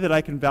in a way that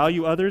I can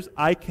value others,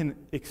 I can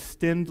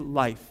extend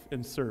life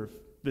and serve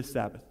this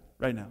Sabbath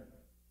right now.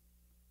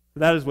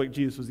 That is what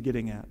Jesus was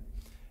getting at.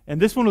 And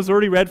this one was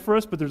already read for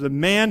us, but there's a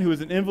man who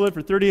was an invalid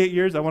for 38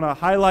 years. I want to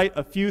highlight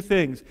a few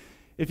things.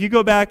 If you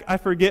go back, I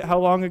forget how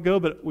long ago,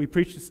 but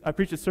I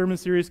preached a sermon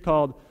series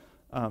called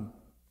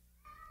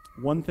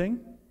One Thing.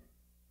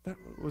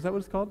 Was that what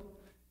it's called?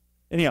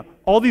 Anyhow,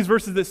 all these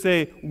verses that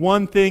say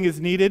one thing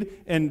is needed,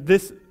 and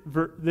this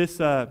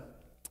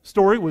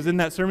story was in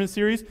that sermon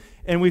series,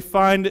 and we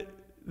find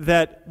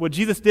that what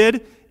Jesus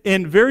did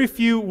in very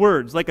few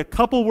words, like a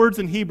couple words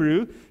in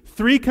Hebrew,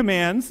 3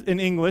 commands in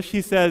English,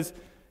 he says,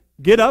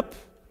 get up,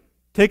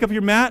 take up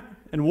your mat,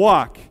 and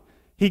walk.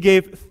 He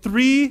gave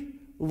 3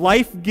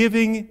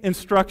 life-giving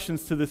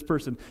instructions to this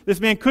person. This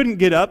man couldn't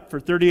get up for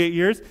 38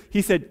 years.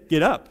 He said,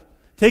 get up.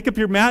 Take up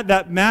your mat.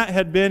 That mat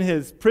had been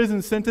his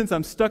prison sentence.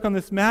 I'm stuck on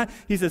this mat.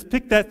 He says,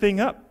 pick that thing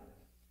up.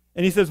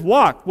 And he says,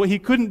 walk, what he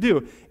couldn't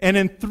do. And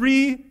in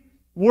 3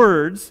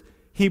 words,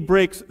 he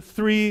breaks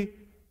 3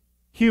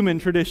 human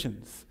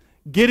traditions.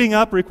 Getting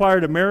up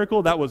required a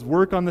miracle. That was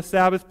work on the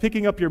Sabbath.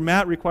 Picking up your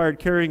mat required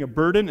carrying a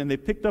burden, and they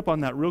picked up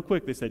on that real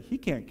quick. They said, he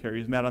can't carry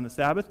his mat on the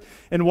Sabbath.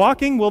 And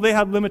walking, well, they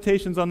had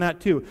limitations on that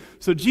too.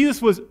 So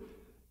Jesus was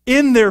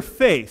in their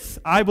face,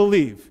 I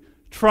believe,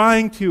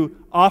 trying to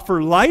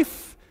offer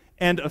life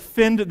and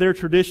offend their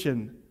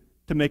tradition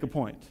to make a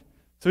point.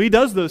 So he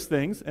does those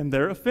things, and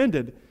they're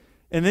offended.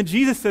 And then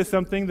Jesus says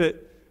something that,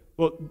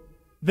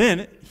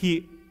 then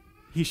he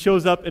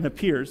shows up and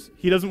appears.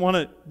 He doesn't want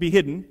to be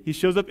hidden. He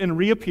shows up and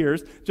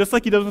reappears, just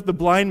like he does with the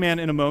blind man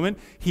in a moment.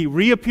 He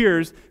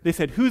reappears. They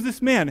said, who's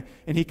this man?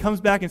 And he comes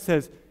back and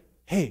says,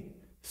 hey,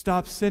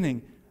 stop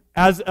sinning,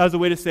 as a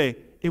way to say,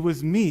 it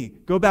was me.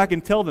 Go back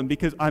and tell them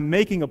because I'm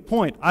making a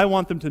point. I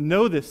want them to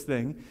know this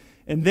thing.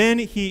 And then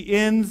he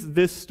ends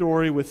this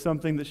story with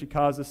something that should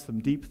cause us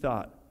some deep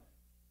thought.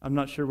 I'm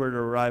not sure where to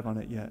arrive on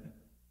it yet.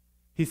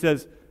 He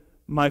says,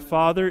 my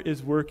Father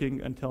is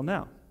working until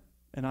now,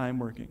 and I am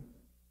working.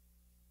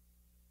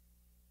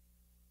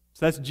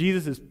 So that's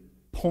Jesus'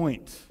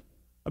 point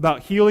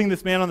about healing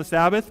this man on the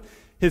Sabbath.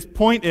 His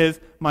point is,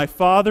 my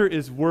Father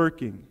is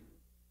working.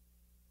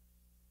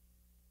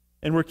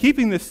 And we're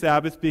keeping this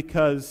Sabbath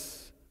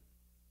because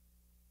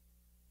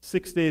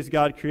 6 days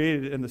God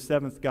created and the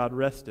 7th God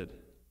rested.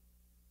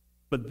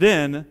 But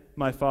then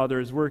my Father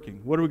is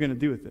working. What are we going to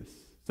do with this?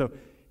 So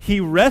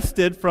he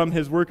rested from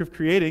his work of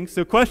creating.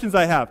 So questions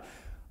I have,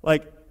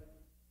 like,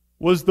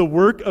 was the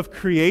work of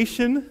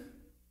creation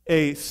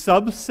a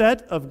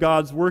subset of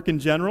God's work in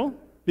general?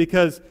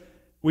 Because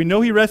we know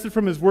he rested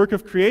from his work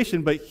of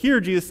creation, but here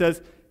Jesus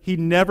says he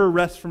never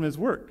rests from his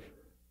work.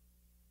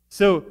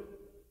 So,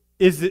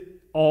 is it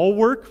all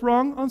work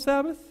wrong on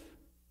Sabbath?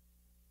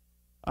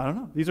 I don't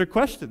know. These are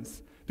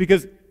questions.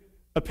 Because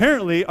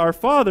apparently our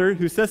Father,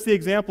 who sets the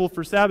example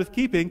for Sabbath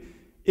keeping,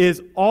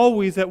 is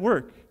always at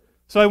work.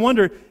 So I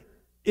wonder,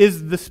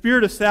 is the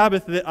spirit of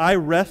Sabbath that I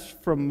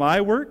rest from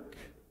my work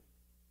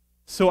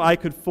so I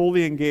could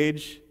fully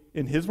engage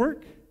in his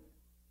work?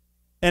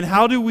 And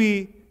how do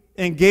we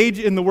engage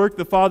in the work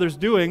the Father's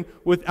doing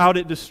without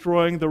it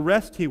destroying the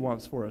rest he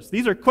wants for us?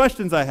 These are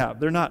questions I have.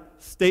 They're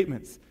not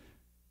statements.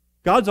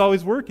 God's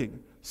always working.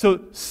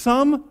 So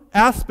some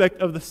aspect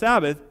of the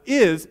Sabbath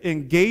is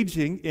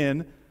engaging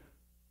in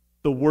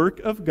the work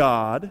of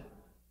God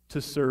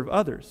to serve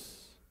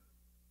others.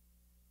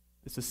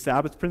 It's a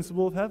Sabbath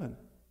principle of heaven.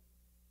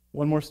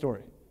 One more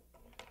story.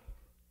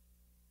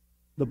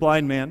 The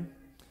blind man.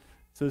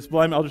 So this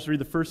blind man, I'll just read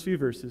the first few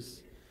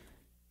verses.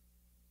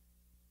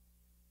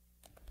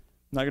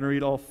 I'm not going to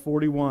read all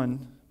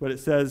 41, but it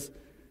says,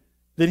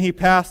 "Then he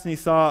passed and he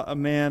saw a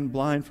man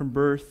blind from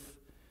birth,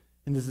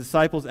 and his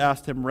disciples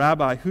asked him,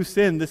 'Rabbi, who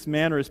sinned, this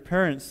man or his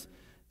parents,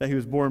 that he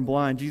was born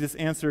blind?' Jesus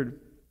answered,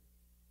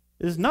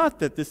 'It is not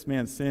that this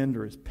man sinned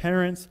or his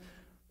parents,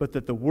 but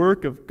that the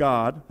work of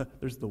God,'"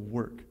 there's the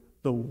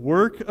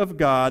work of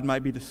God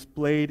might be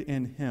displayed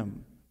in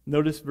him."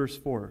 Notice verse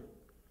 4.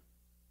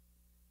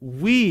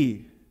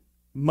 "We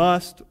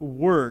must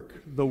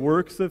work the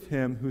works of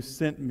him who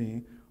sent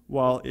me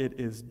while it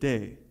is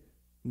day.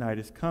 Night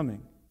is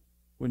coming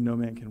when no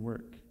man can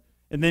work."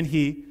 And then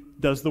he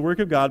does the work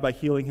of God by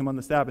healing him on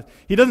the Sabbath.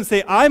 He doesn't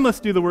say, "I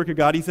must do the work of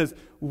God." He says,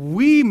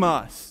 "We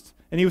must."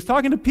 And he was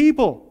talking to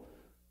people.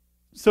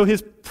 So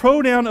his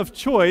pronoun of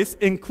choice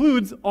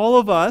includes all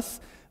of us,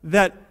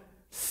 that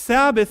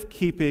Sabbath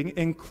keeping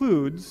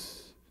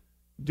includes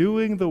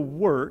doing the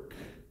work.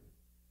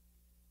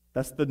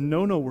 That's the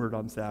no word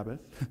on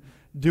Sabbath.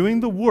 Doing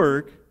the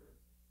work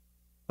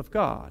of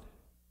God.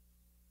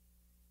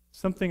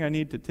 Something I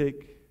need to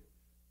take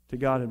to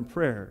God in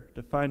prayer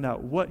to find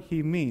out what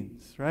he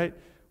means, right?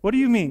 What do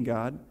you mean,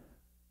 God?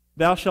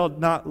 "Thou shalt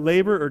not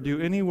labor or do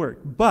any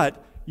work,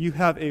 but you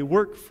have a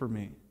work for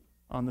me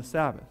on the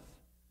Sabbath."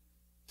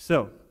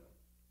 So,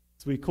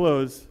 as we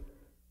close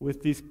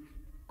with these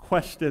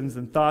questions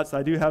and thoughts,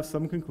 I do have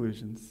some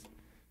conclusions.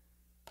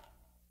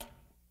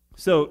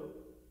 So,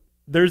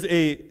 there's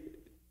a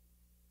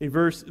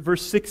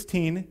verse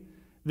 16,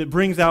 that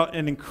brings out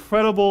an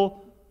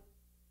incredible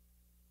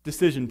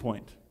decision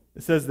point.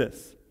 It says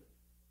this: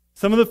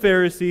 "Some of the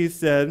Pharisees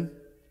said,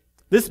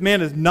 'This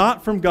man is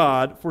not from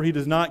God, for he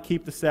does not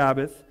keep the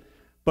Sabbath.'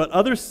 But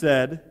others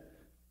said,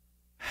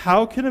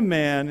 'How can a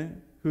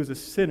man who is a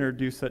sinner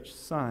do such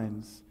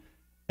signs?'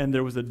 And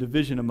there was a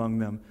division among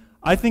them."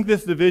 I think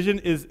this division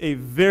is a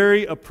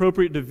very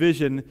appropriate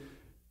division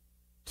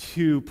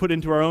to put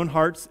into our own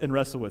hearts and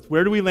wrestle with.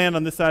 Where do we land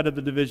on this side of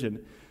the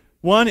division?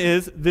 One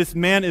is, this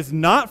man is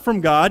not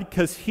from God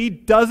because he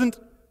doesn't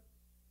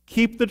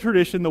keep the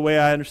tradition the way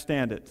I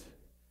understand it.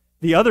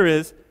 The other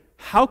is,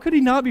 how could he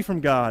not be from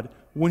God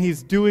when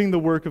he's doing the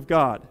work of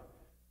God?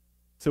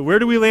 So where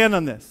do we land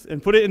on this?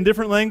 And put it in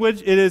different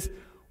language, it is,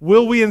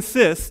 will we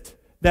insist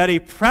that a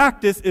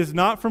practice is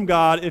not from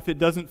God if it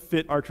doesn't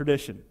fit our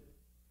tradition?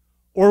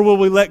 Or will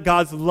we let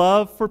God's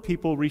love for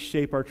people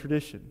reshape our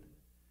tradition?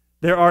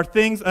 There are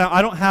things,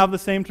 I don't have the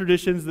same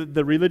traditions that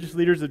the religious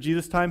leaders of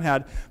Jesus' time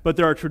had, but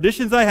there are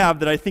traditions I have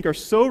that I think are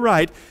so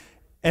right,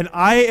 and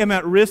I am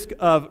at risk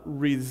of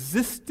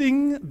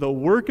resisting the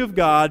work of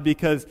God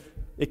because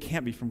it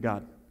can't be from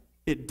God.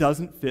 It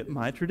doesn't fit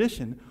my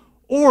tradition.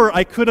 Or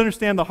I could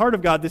understand the heart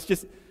of God that's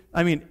just,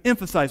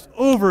 emphasized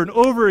over and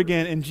over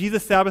again in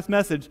Jesus' Sabbath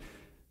message.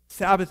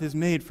 Sabbath is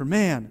made for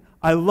man.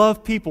 I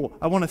love people.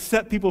 I want to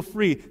set people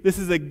free. This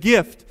is a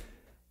gift.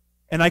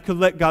 And I could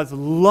let God's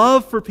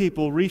love for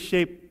people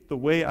reshape the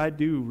way I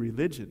do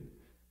religion.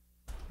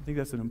 I think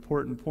that's an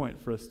important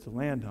point for us to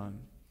land on.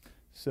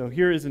 So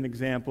here is an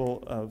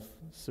example of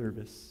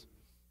service.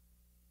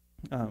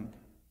 This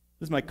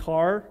is my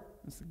car.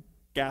 There's a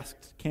gas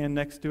can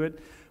next to it.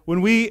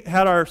 When we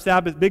had our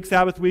big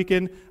Sabbath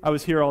weekend, I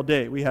was here all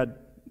day. We had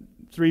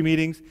 3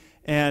 meetings,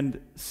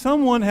 and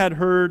someone had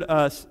heard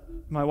us,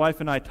 my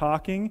wife and I,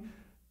 talking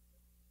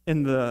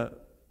in the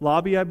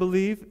lobby, I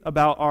believe,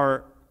 about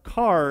our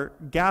car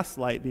gas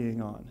light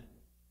being on,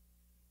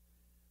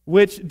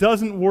 which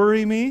doesn't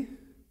worry me,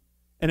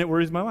 and it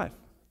worries my wife.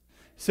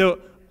 So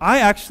I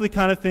actually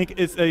kind of think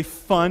it's a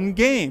fun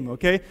game,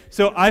 okay?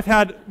 So I've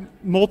had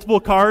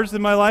multiple cars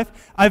in my life.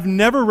 I've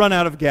never run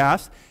out of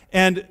gas,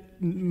 and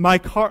my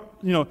car,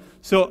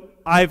 so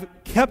I've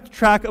kept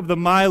track of the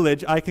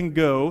mileage I can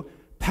go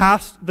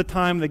past the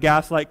time the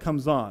gas light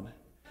comes on.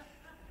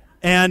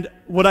 And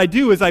what I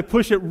do is I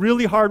push it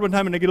really hard one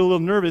time and I get a little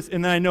nervous,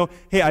 and then I know,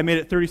 hey, I made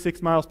it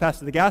 36 miles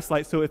past the gas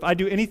light, so if I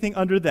do anything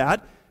under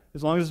that,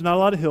 as long as there's not a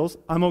lot of hills,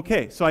 I'm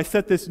okay. So I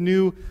set this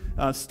new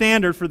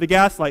standard for the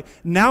gas light.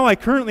 Now I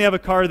currently have a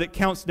car that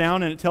counts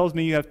down and it tells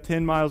me you have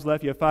 10 miles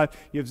left, you have 5,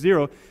 you have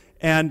 0.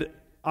 And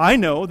I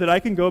know that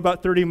I can go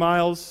about 30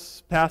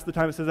 miles past the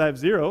time it says I have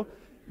 0.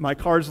 My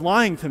car's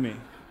lying to me.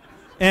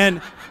 And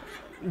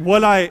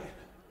what I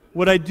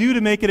do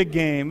to make it a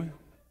game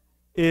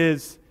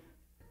is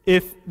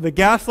if the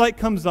gas light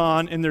comes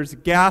on and there's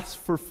gas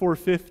for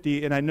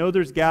 $4.50 and I know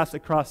there's gas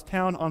across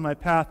town on my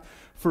path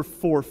for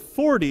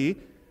 $4.40,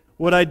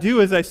 what I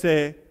do is I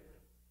say,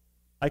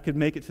 I could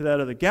make it to that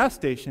other gas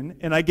station,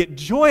 and I get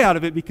joy out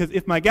of it because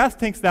if my gas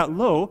tank's that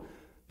low,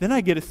 then I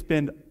get to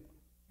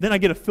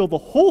fill the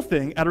whole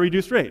thing at a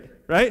reduced rate,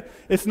 right?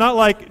 It's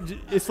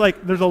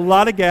like there's a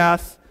lot of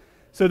gas,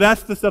 so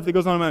that's the stuff that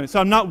goes on in my mind. So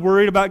I'm not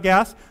worried about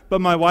gas, but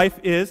my wife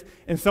is,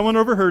 and someone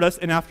overheard us,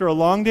 and after a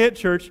long day at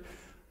church,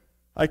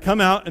 I come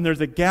out and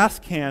there's a gas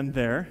can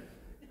there,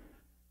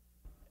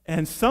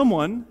 and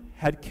someone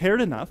had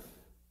cared enough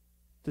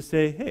to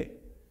say, hey,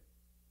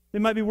 they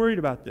might be worried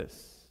about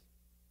this.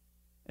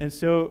 And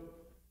so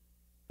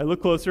I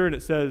look closer and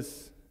it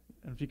says,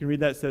 I don't know if you can read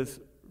that, it says,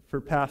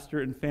 for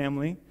pastor and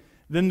family.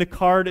 Then the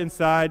card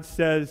inside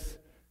says,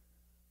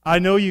 I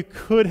know you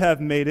could have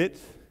made it,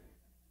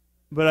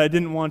 but I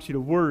didn't want you to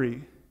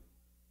worry.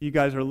 You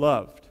guys are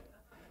loved.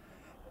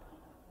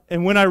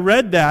 And when I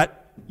read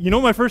that, you know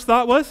what my first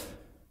thought was?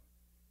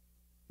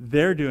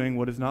 They're doing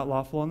what is not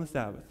lawful on the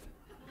Sabbath.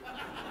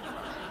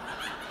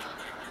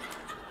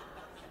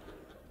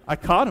 I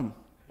caught them.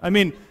 I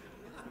mean,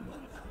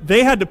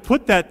 they had to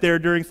put that there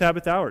during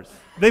Sabbath hours.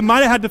 They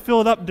might have had to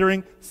fill it up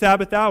during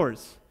Sabbath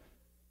hours.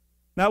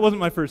 That wasn't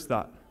my first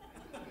thought.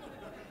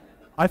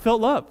 I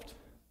felt loved.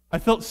 I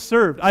felt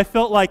served. I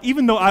felt like,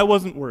 even though I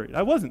wasn't worried,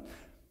 I wasn't.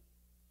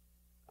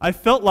 I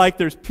felt like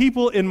there's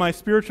people in my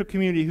spiritual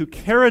community who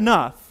care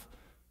enough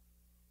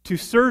to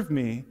serve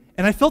me,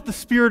 and I felt the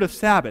spirit of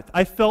Sabbath.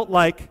 I felt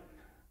like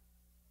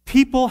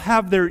people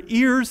have their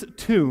ears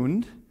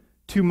tuned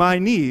to my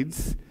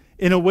needs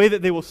in a way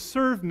that they will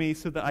serve me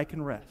so that I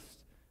can rest.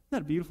 Isn't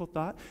that a beautiful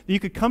thought? That you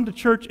could come to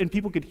church and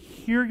people could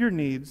hear your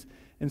needs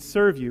and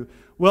serve you.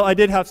 Well, I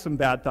did have some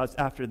bad thoughts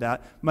after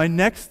that. My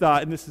next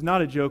thought, and this is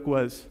not a joke,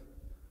 was,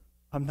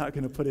 I'm not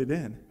going to put it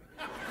in.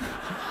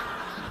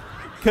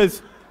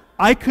 Because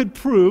I could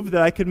prove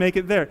that I could make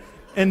it there.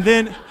 And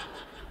then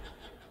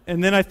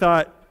I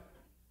thought,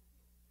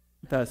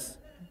 that's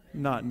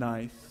not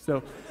nice.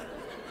 So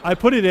I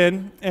put it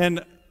in,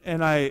 and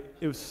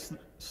it was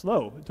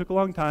slow. It took a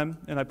long time,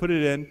 and I put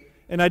it in,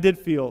 and I did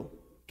feel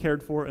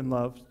cared for and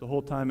loved the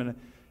whole time.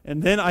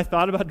 And then I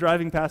thought about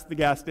driving past the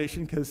gas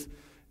station because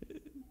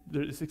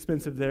it's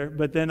expensive there.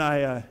 But then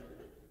I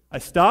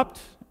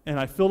stopped, and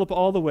I filled up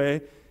all the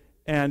way,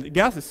 and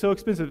gas is so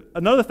expensive.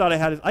 Another thought I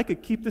had is I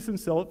could keep this and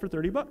sell it for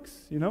 $30,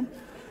 you know?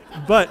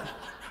 But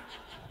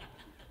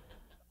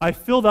I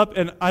filled up,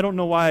 and I don't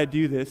know why I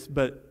do this,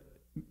 but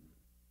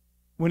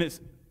when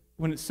it's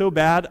so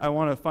bad, I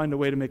want to find a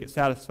way to make it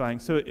satisfying.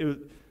 So it was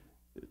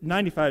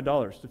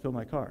 $95 to fill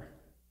my car.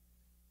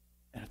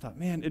 And I thought,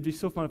 man, it'd be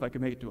so fun if I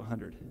could make it to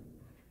 100.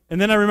 And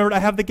then I remembered I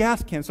have the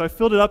gas can, so I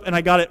filled it up, and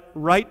I got it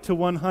right to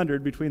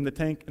 100 between the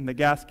tank and the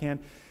gas can.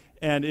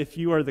 And if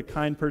you are the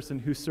kind person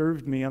who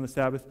served me on the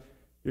Sabbath,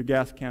 your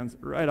gas can's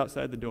right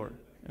outside the door,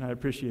 and I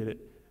appreciate it.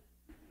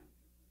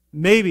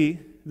 Maybe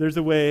there's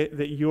a way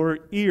that your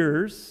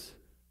ears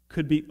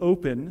could be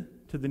open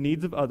to the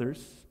needs of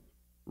others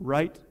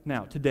right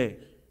now, today,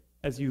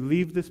 as you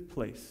leave this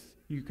place.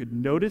 You could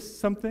notice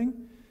something,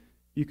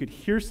 you could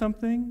hear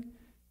something,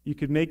 you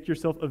could make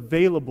yourself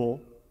available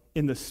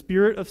in the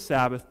spirit of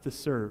Sabbath to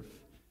serve.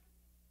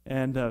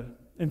 And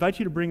invite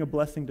you to bring a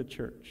blessing to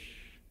church.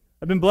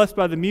 I've been blessed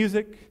by the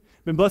music,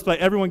 been blessed by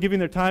everyone giving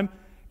their time.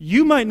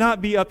 You might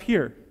not be up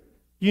here.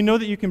 You know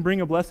that you can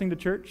bring a blessing to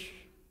church?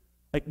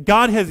 Like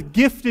God has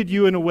gifted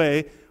you in a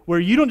way where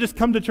you don't just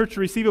come to church to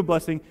receive a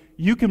blessing,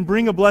 you can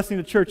bring a blessing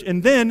to church.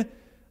 And then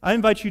I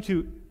invite you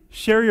to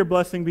share your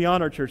blessing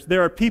beyond our church.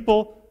 There are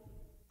people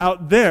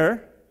out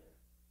there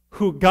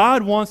who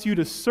God wants you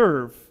to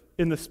serve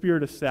in the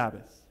spirit of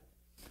Sabbath.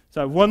 So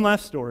I have one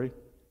last story,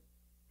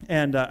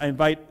 and I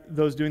invite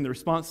those doing the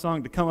response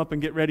song to come up and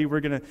get ready.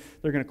 They're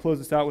gonna close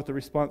us out with the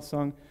response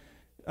song.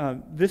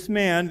 This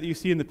man that you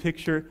see in the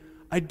picture,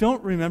 I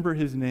don't remember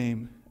his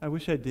name. I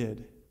wish I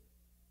did.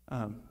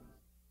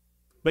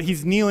 But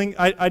he's kneeling.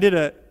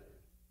 I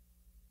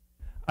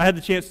had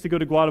the chance to go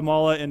to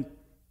Guatemala in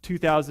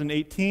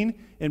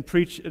 2018 and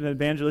preach an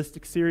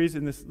evangelistic series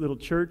in this little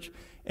church.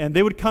 And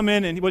they would come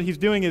in, and what he's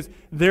doing is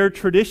their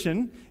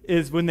tradition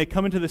is when they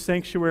come into the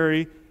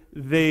sanctuary,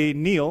 they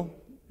kneel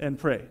and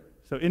pray.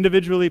 So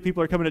individually,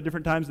 people are coming at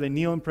different times. They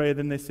kneel and pray,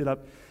 then they sit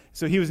up.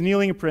 So he was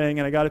kneeling and praying,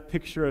 and I got a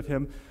picture of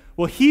him.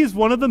 Well, he's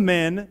one of the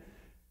men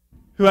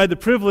who had the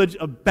privilege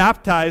of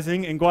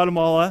baptizing in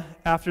Guatemala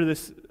after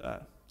this,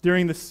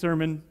 during this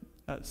sermon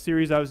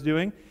series I was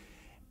doing.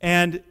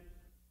 And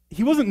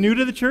he wasn't new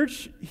to the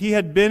church. He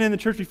had been in the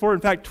church before.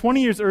 In fact,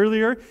 20 years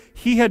earlier,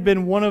 he had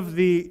been one of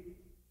the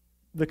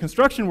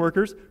construction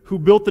workers who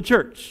built the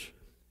church.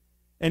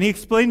 And he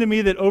explained to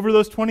me that over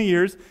those 20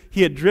 years,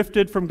 he had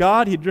drifted from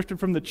God, he had drifted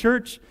from the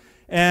church,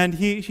 and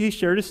he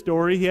shared his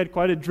story. He had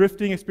quite a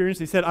drifting experience.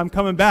 He said, I'm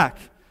coming back.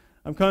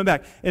 I'm coming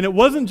back. And it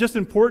wasn't just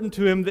important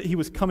to him that he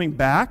was coming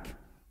back.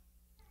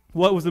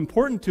 What was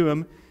important to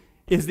him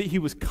is that he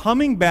was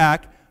coming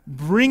back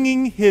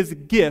bringing his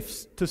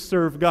gifts to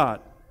serve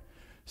God.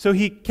 So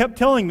he kept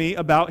telling me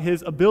about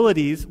his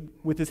abilities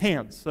with his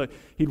hands. So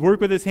he'd work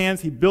with his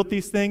hands, he built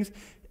these things,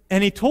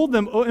 and he told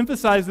them,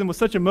 emphasized them with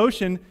such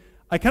emotion,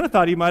 I kind of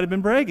thought he might have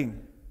been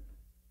bragging.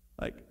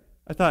 Like,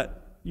 I thought,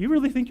 you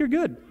really think you're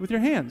good with your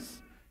hands?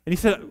 And he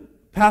said,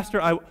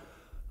 Pastor,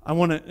 I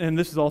want to, and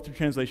this is all through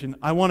translation,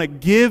 I want to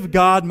give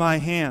God my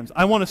hands.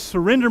 I want to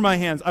surrender my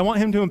hands. I want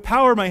him to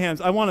empower my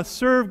hands. I want to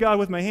serve God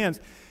with my hands.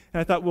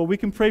 And I thought, well, we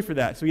can pray for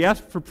that. So he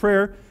asked for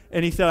prayer,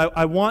 and he said,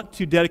 I want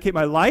to dedicate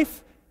my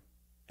life,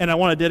 and I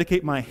want to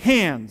dedicate my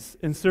hands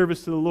in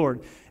service to the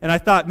Lord. And I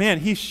thought, man,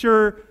 he's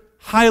sure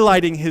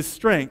highlighting his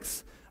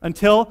strengths,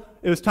 until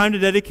it was time to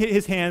dedicate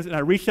his hands, and I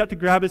reached out to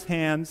grab his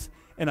hands,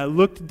 and I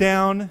looked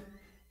down,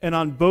 and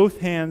on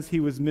both hands he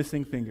was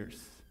missing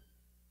fingers.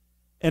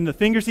 And the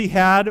fingers he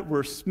had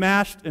were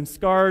smashed and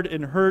scarred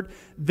and hurt.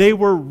 They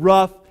were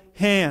rough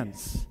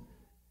hands.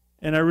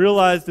 And I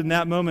realized in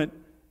that moment,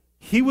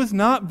 he was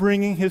not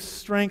bringing his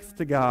strength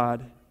to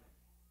God.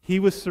 He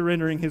was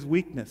surrendering his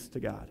weakness to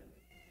God.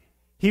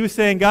 He was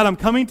saying, God, I'm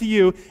coming to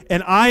you,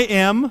 and I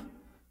am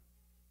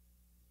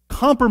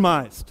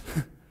compromised.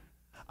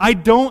 I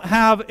don't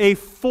have a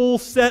full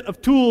set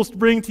of tools to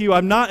bring to you.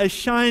 I'm not a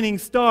shining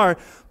star,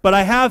 but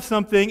I have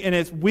something, and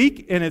it's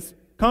weak, and it's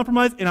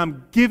compromised, and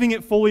I'm giving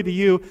it fully to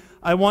you.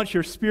 I want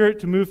your Spirit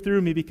to move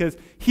through me, because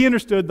he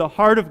understood the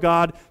heart of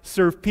God,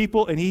 serve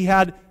people, and he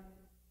had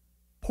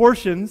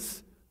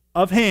portions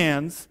of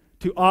hands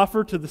to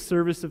offer to the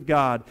service of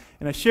God.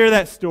 And I share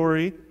that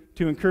story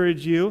to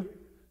encourage you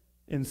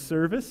in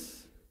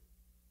service.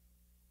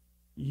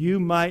 You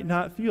might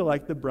not feel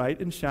like the bright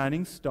and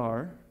shining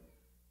star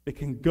that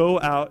can go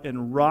out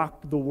and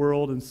rock the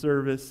world in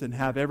service and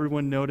have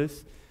everyone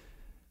notice.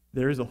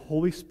 There is a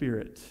Holy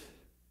Spirit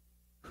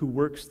who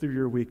works through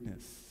your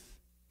weakness.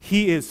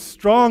 He is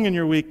strong in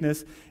your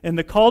weakness. And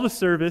the call to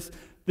service,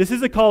 this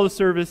is a call to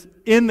service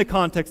in the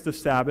context of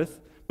Sabbath,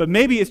 but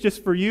maybe it's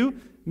just for you.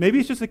 Maybe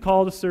it's just a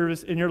call to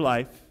service in your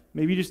life.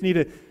 Maybe you just need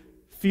to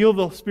feel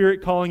the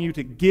Spirit calling you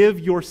to give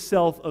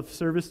yourself of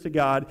service to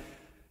God.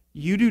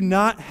 You do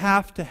not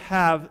have to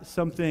have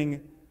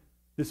something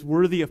that's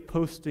worthy of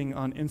posting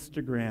on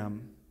Instagram.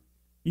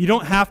 You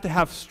don't have to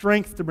have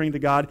strength to bring to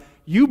God.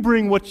 You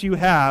bring what you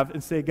have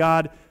and say,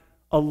 God,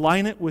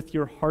 align it with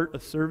your heart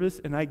of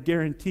service, and I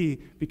guarantee,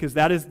 because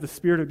that is the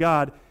Spirit of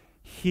God,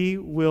 he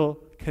will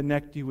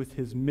connect you with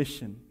his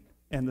mission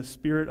and the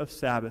spirit of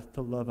Sabbath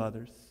to love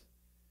others.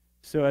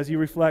 So as you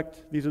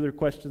reflect, these are the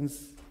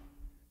questions.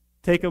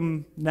 Take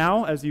them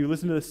now as you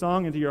listen to the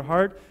song into your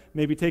heart.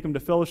 Maybe take them to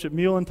fellowship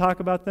meal and talk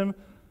about them.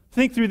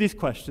 Think through these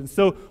questions.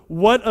 So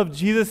what of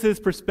Jesus'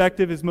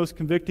 perspective is most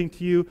convicting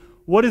to you?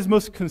 What is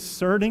most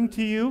concerning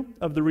to you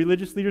of the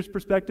religious leader's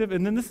perspective?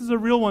 And then this is a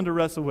real one to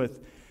wrestle with.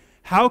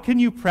 How can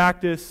you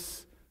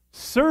practice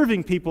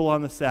serving people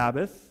on the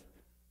Sabbath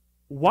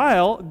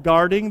while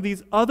guarding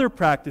these other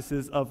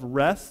practices of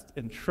rest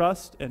and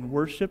trust and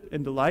worship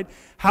and delight?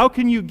 How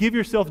can you give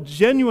yourself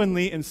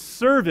genuinely in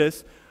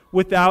service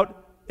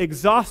without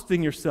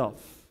exhausting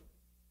yourself?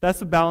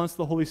 That's a balance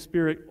the Holy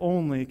Spirit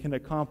only can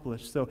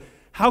accomplish. So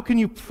how can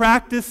you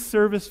practice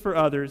service for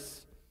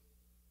others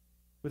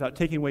without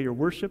taking away your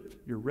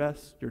worship, your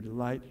rest, your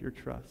delight, your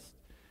trust?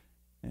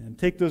 And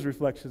take those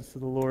reflections to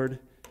the Lord.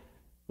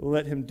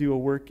 Let him do a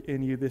work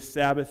in you this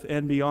Sabbath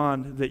and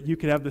beyond, that you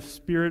can have the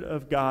Spirit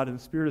of God and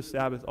the Spirit of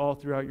Sabbath all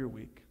throughout your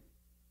week.